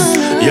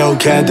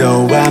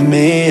 욕해도 안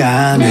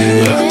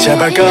미안해.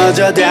 제발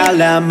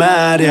꺼져달란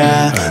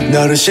말야.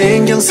 너를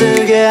신경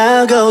쓰게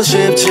하고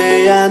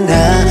싶지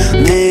않아.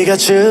 네가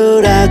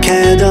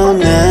추락해도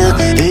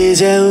난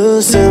이제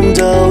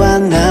웃음도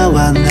안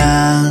나와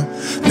난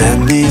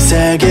네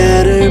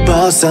세계를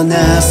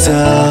벗어났어.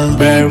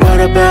 Well, what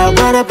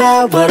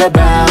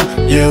about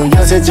you?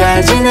 요새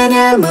잘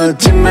지내냐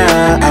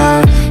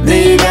묻지마.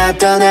 네가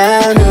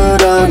떠난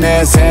후로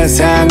내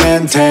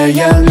세상은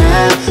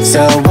태어나.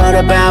 So what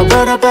about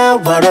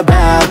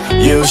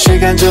you?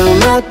 시간 좀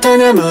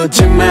어떠냐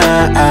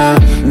묻지마.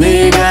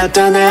 네가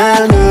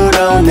떠난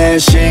후로 내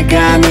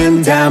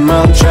시간은 다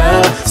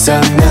멈춰서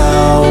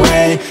no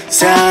way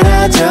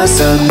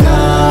사라졌어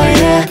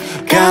너의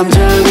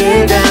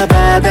감정을 다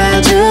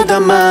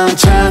받아주던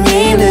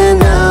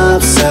멍청이는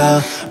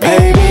없어.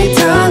 Baby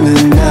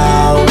더는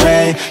no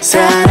way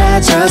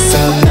사라졌어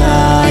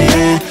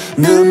너의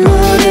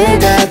눈물을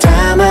다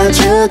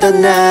담아주던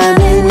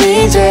나는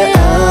이제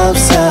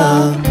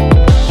없어.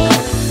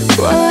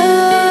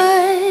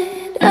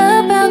 What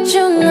about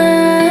you?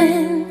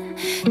 난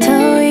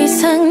더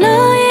이상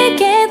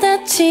너에게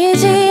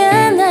다치지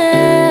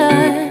않아.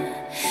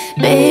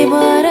 Babe,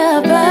 what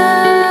about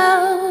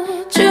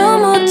you?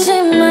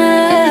 묻지마.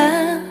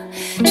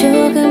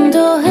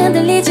 조금도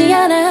흔들리지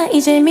않아.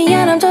 이제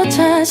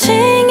미안함조차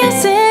신경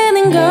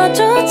쓰는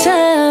것조차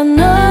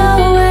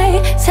No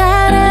way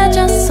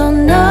사라졌어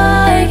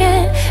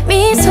너에게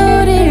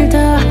미소를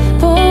더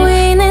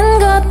보이는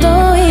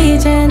것도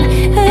이젠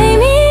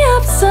의미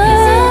없어.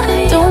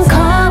 Don't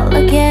call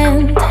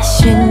again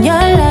다신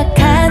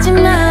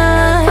연락하지마.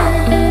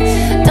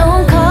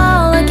 Don't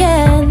call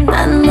again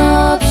난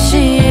너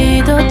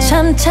없이도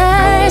참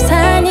잘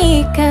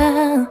사니까.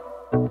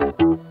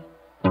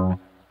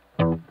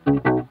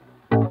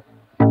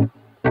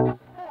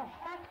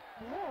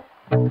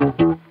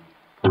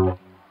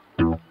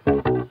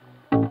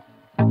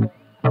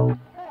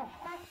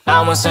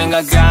 아무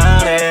생각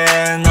안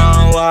해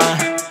너와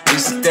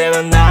있을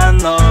때면 난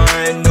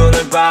너의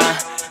눈을 봐.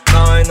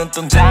 너의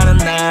눈동자는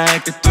날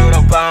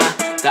꿰뚫어봐.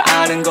 다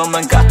아는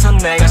것만 같아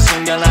내가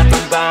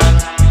숨겨놨던 밤.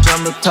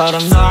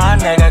 전부터는 너와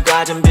내가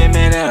가진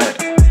비밀을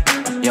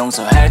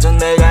용서해줘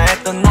내가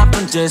했던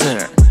나쁜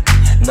짓을.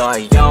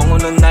 너의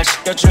영혼은 날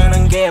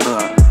지켜주는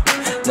기분.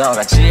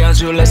 너가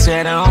지어줄래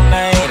새로운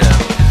내일을.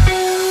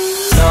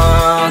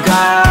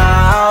 너가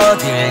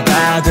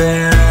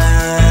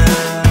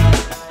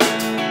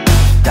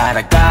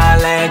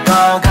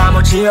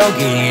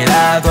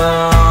지옥이라도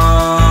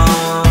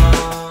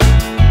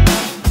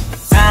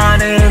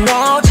나는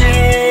오직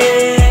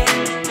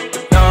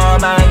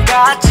너만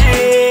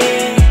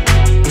같이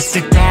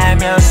있을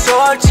때면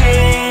솔직해져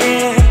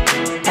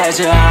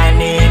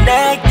아니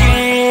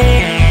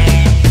내게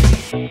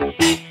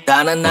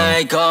나는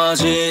나의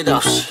거짓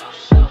없이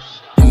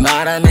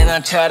말하면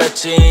난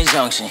차렸지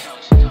정신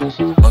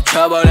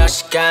멈춰버려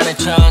시간을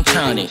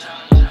천천히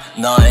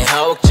너의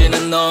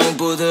허벅지는 너무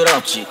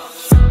부드럽지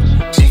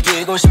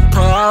즐기고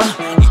싶어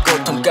이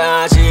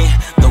고통까지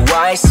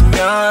너와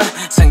있으면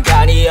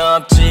상관이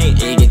없지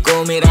이게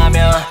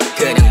꿈이라면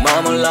그냥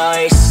머물러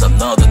있어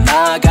너도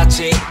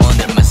나같이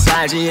오늘만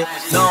살지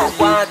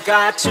너와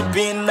같이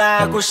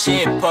빛나고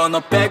싶어 너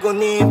빼고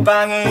네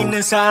방에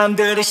있는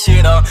사람들이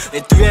싫어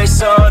내 뒤에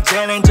있어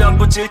쟤는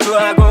전부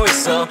질투하고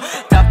있어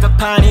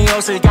답답한 이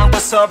옷을 그냥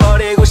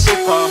벗어버리고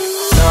싶어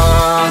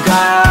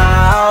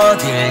너가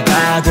어딜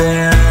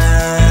가든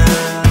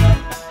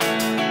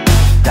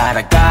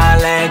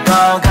따라갈래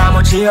거가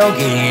뭐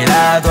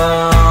지옥이라도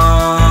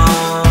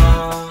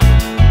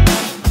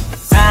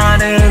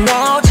나는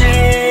오직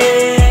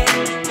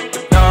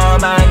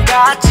너만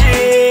같이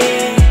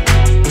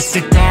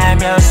있을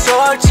때면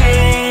솔직해져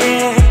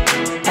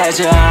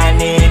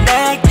아니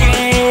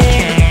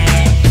내게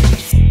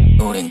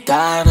우린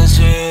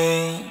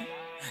다르지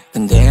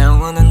근데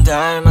영혼은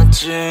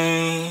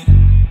닮았지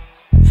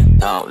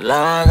더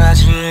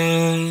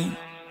올라가지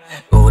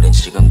우린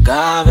지금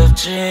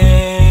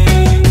가볍지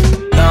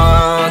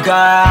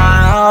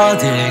너가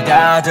어딜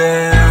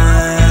가든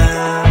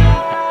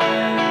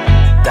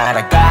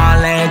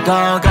따라갈래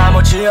거가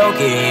뭐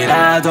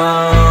지옥이라도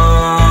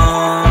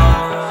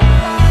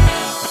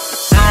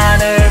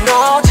나는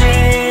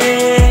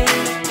오직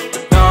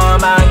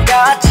너만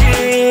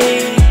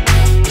같이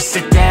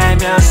있을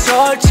때면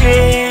솔직해져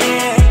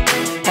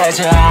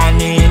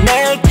아니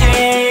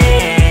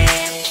내게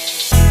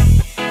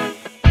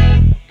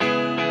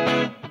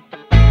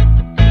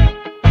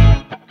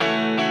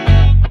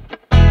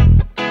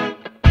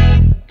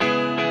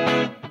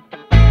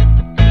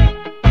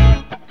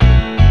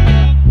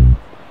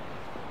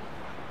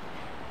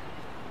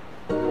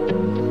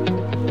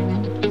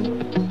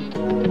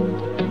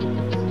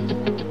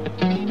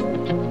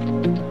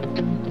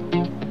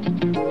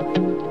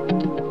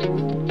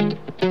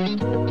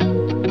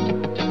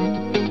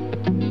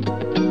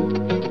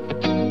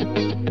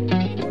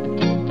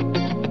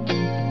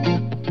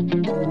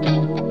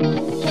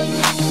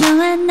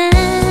너와 난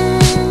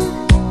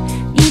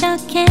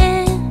이렇게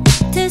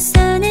두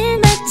손을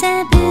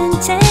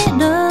맞잡은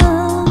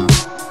채로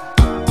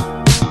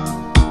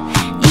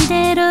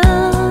이대로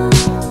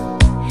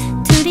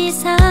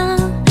둘이서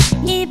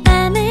이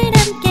밤을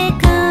함께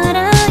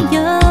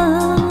걸어요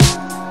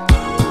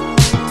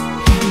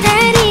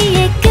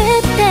다리의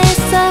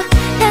끝에서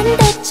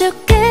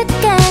반대쪽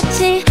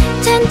끝까지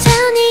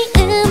천천히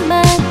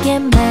음악에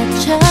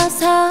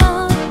맞춰서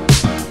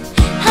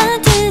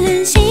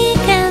어두운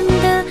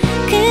시간도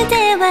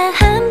그대와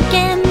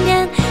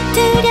함께면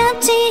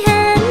두렵지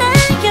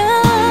않아요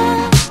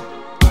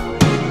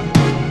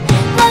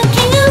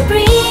Walking on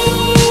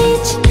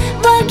bridge,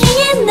 walking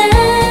at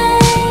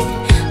night,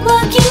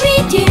 walking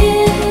with you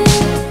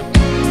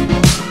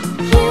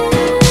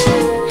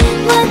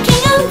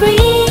Walking on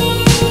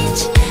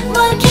bridge,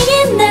 walking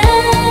at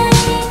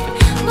night,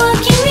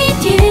 walking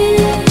with you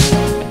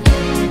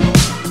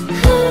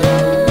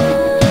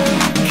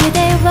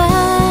그대와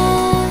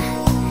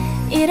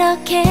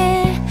이렇게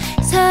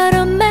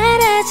서로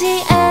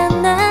말하지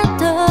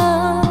않아도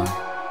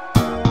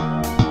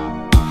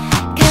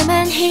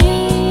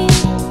가만히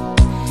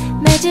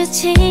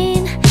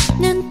마주친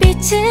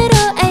눈빛으로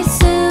알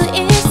수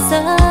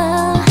있어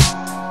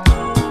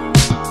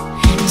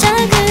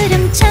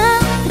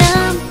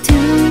저구름처럼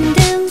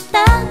둥둥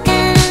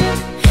떠간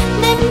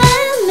내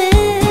맘은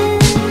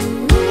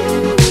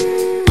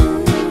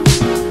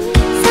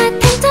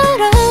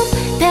사탕처럼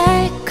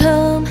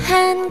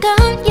달콤한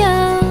걸요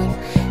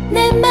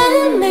내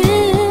맘은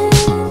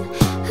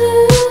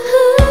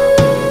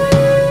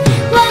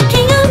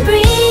Walking on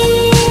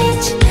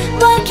bridge,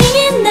 walking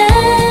at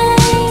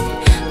night,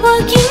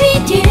 walking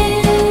with you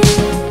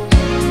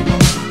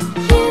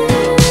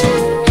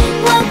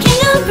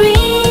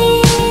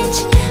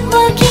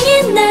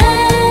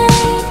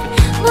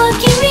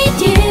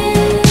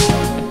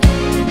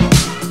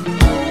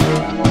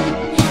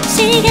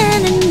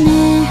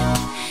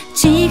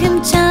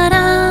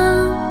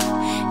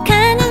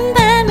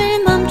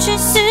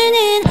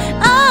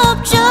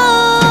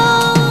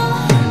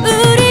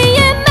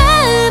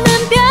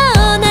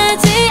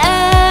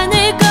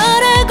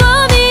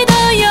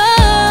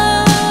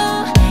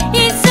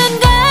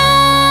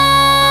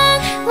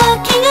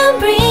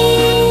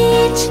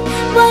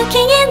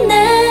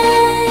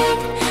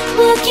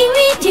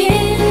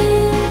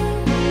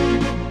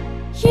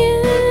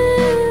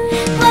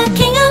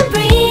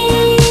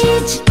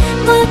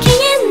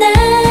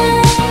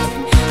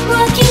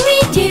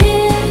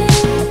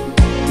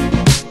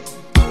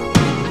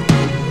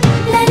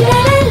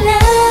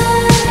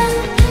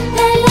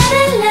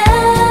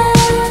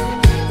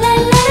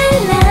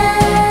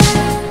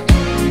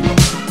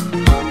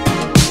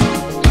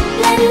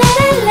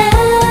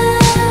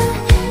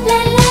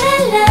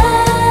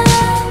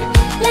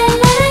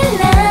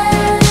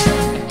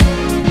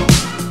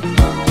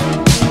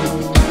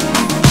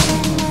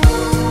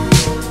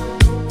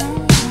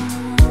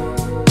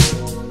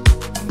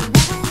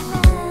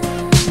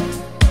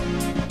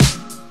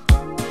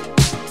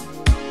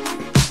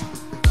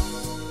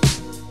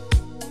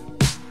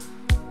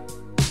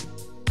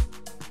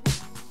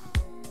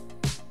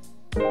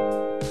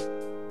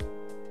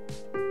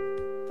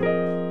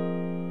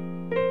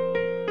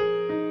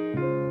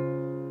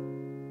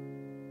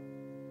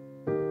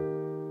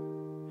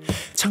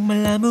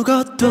정말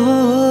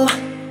아무것도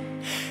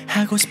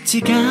하고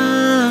싶지가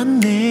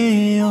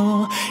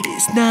않네요.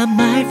 It's not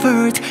my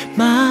fault.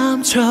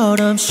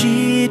 마음처럼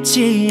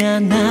쉽지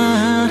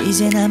않아.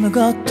 이젠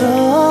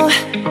아무것도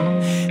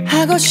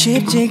하고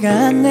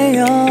싶지가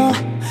않네요.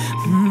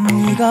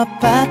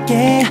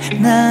 이것밖에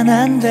난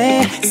안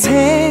돼.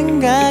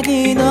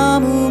 생각이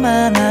너무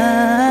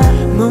많아.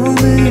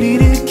 몸을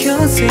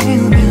일으켜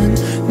세우면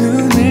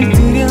눈을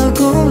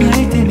뜨려고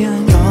할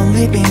때면 You're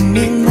leaving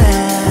me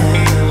now.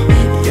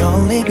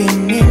 You're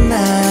leaving me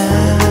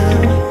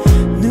now.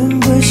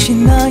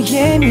 눈부신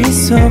너의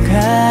미소가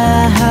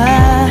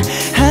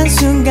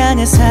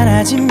한순간에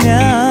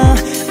사라지면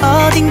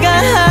어딘가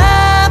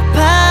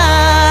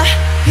아파.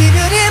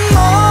 이별이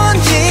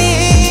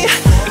뭔지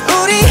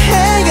우리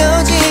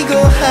헤어지고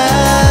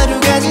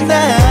하루가 지나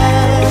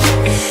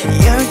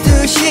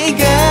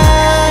 12시간.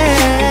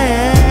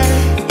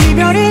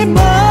 이별이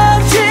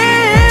뭔지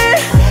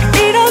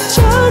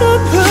이런저런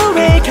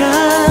후회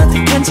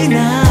가득한지 나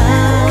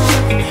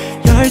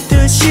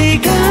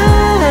 12시간.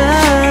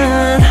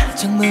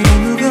 정말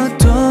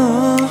아무것도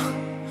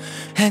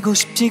하고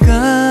싶지가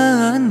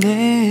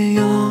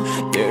않네요.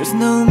 There's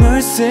no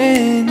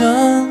mercy.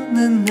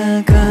 너는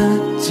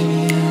나같지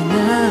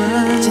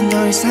않아. 이제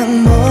더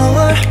이상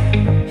뭘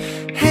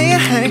해야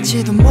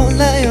할지도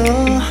몰라요.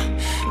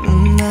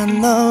 난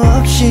너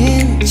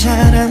없인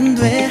잘 안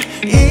돼.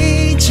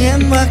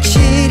 이젠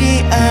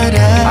확실히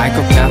알아. 알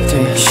것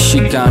같아.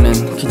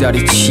 시간은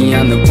기다리지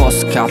않는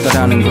버스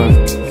같다라는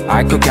걸.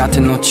 알 것 같아.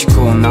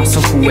 놓치고 나서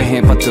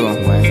후회해봐도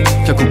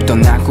결국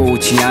떠나고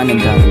오지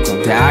않는다는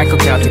거. 다 알 것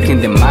같아.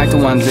 근데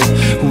말도 안 돼.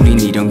 우린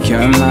이런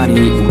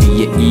결말이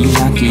우리의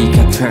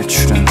이야기가 될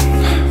줄은.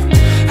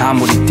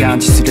 아무리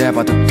딴짓을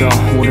해봐도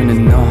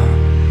떠오르는 너,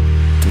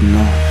 또 너.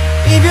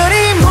 이별이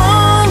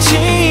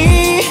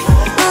뭔지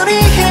우리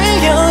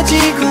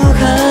헤어지고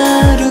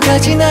하루가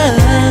지나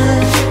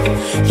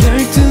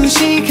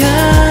 12시간.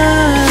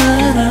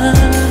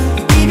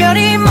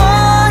 이별이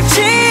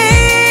뭔지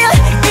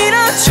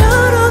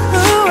이런저런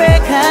후회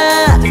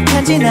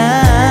가득한지 나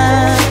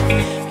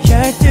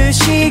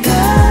 12시간.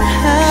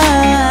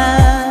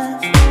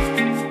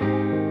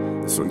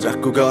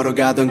 손잡고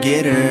걸어가던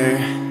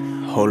길을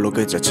홀로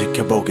그저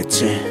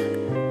지켜보겠지.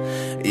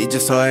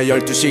 이제서야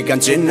 12시간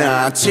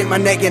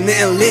지났지만 내겐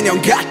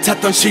 1-2년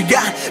같았던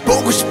시간.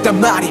 보고 싶단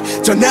말이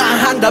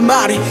전화한단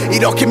말이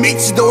이렇게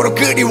미치도록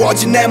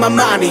그리워진 내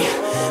맘만이.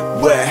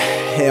 왜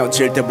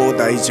헤어질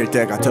때보다 잊을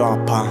때가 더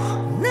아파.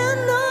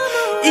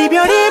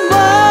 이별이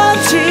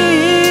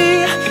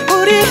뭔지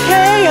우리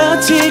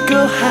헤어지고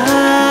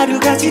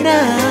하루가 지나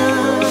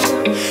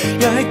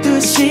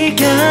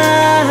 12시간.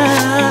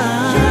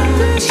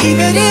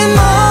 이별이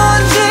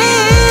뭔지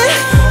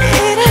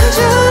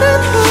이런저런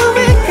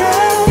후회가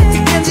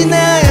가득한지 나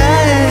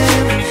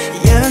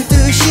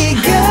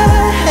 12시간.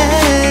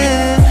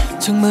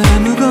 정말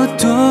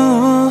아무것도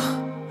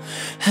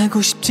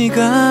하고 싶지가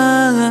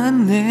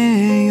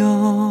않네요.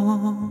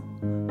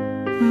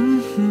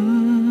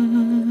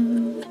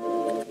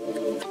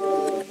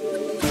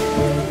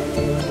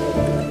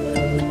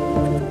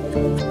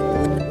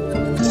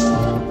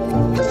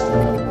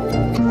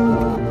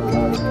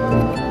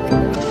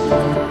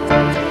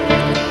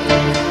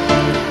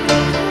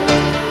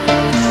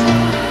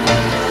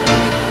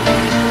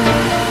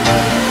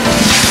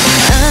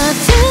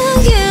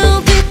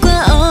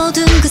 빛과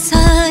어둠 그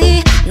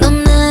사이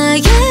넌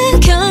나의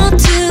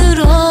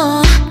곁으로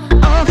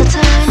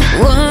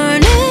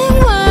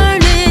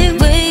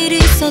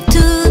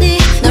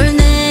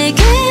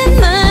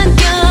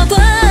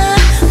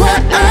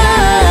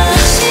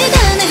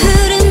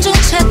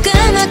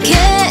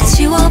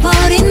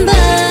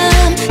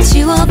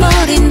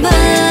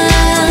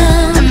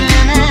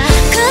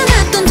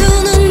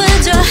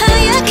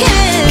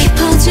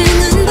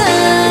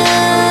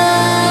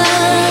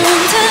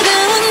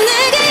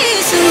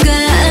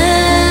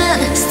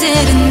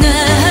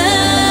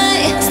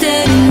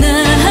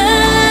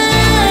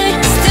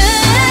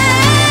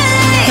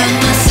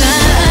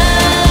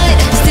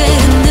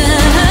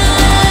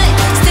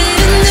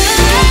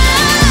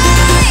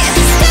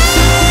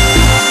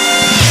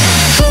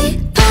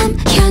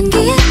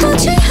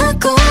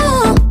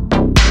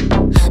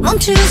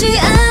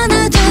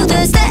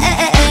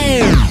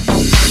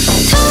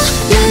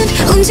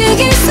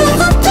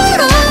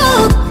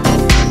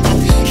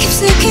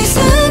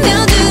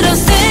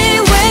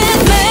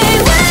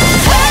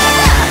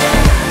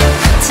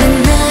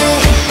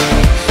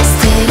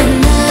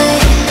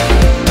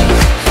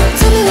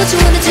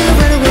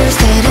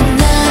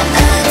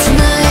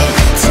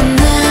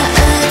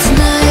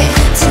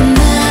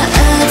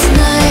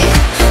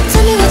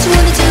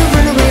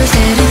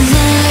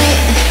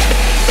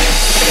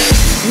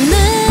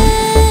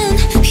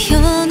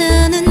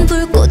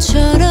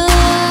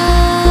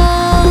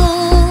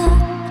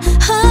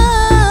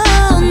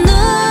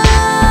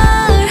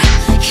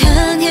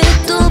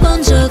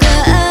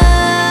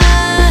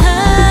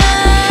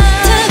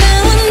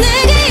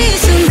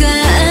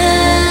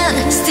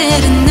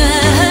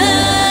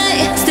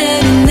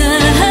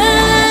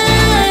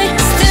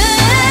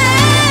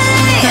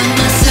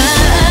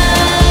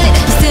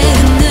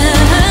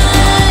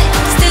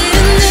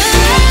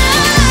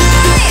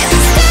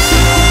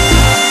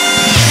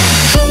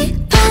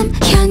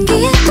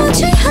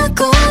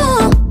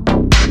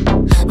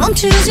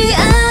멈추지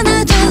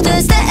않아도 돼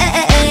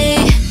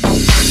stay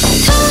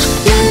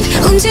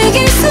더는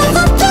움직일 수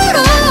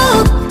없도록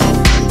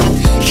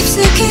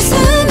깊숙이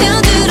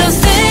스며들어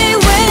stay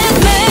with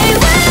me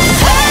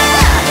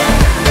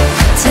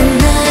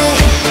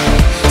tonight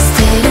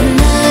stay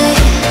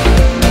tonight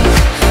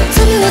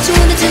tell me what you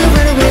wanna do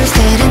right away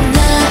stay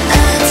tonight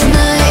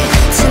tonight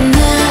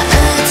tonight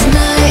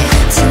tonight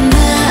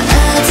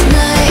tonight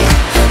tonight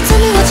tell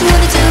me what you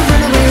wanna do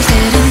right away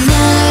stay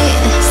tonight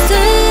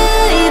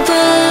stay by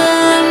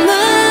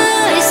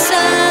my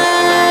side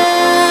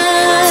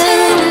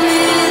tell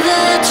me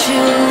that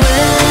you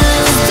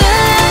will stay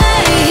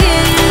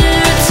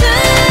here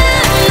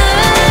tonight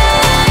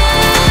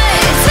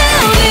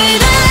tell me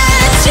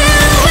that you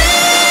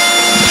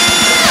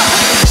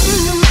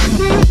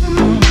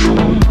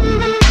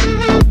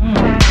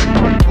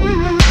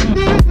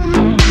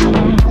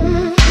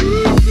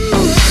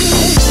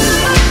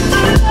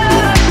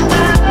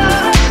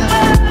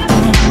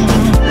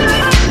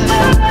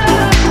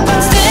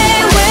stay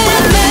with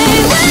me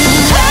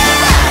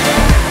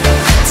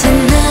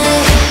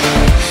tonight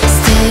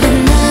stay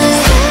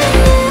tonight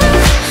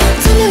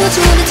tell me what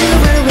you wanna do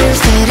right away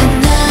stay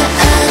tonight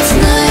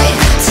tonight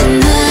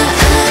tonight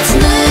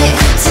tonight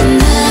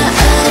tonight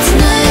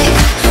tonight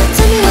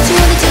tell me what you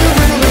wanna do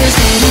right away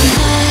stay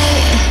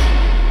tonight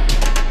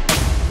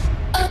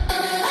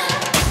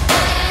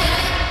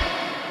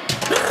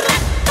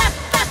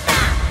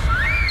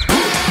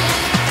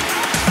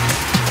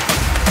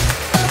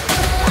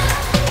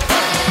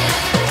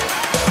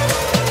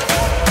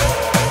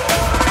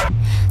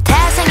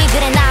태생이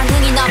그래 난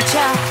흥이 넘쳐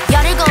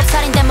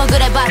 17살인데 뭐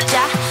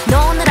그래봤자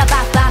노느라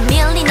바빠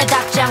밀리는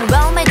답장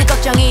롤메이드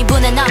걱정이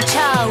분에 넘쳐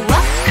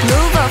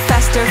Move up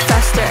faster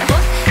faster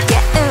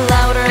Getting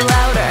louder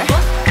louder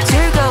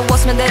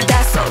즐거웠으면 돼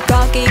that's all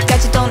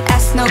거기까지 don't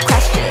ask no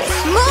questions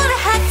뭐라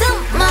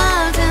하든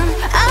말든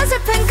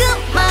어설픈 그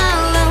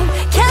말로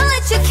Can't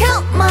let you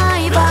kill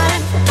my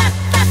vibe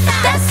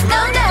That's no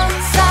no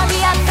Sorry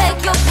I beg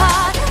your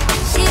pardon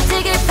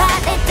시들길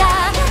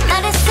바랬다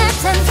나를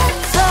슬픈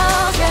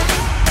소리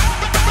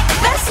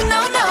That's no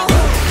no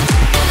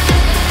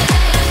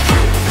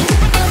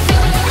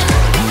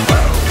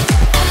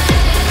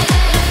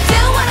Do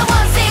what I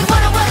want, say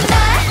what I want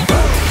not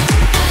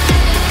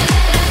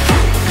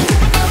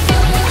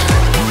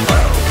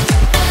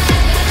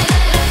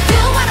Do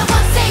what I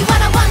want, say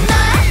what I want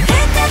not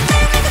Hit that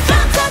thing like a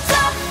drum top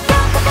top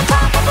Pump pump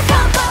pump pump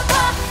pump pump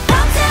pump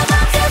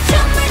Bump till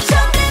춤을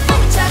춰내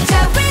뭉쳐져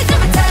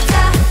리듬을 타자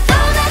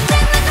Throw that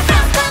thing like a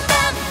drum pump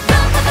pump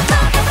Pump pump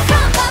pump pump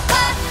pump pump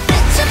pump 내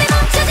춤이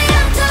멈추지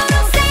않도록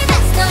Say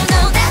that's no no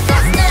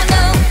that's no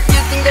no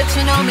You think that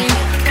you know me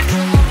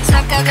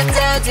착각은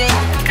doubting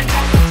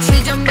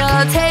지좀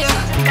버텨요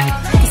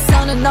이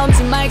선은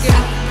넘지 말게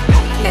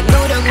내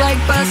노력 like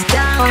bust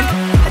down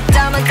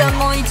땀마다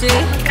모이지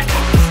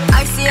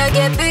I see I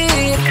get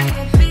beat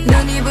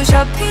눈이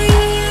부셔 피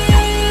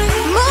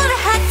뭐라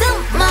하든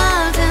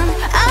말든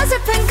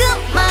어설픈 그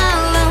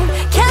말로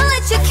Can't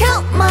let you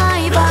kill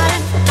my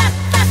vibe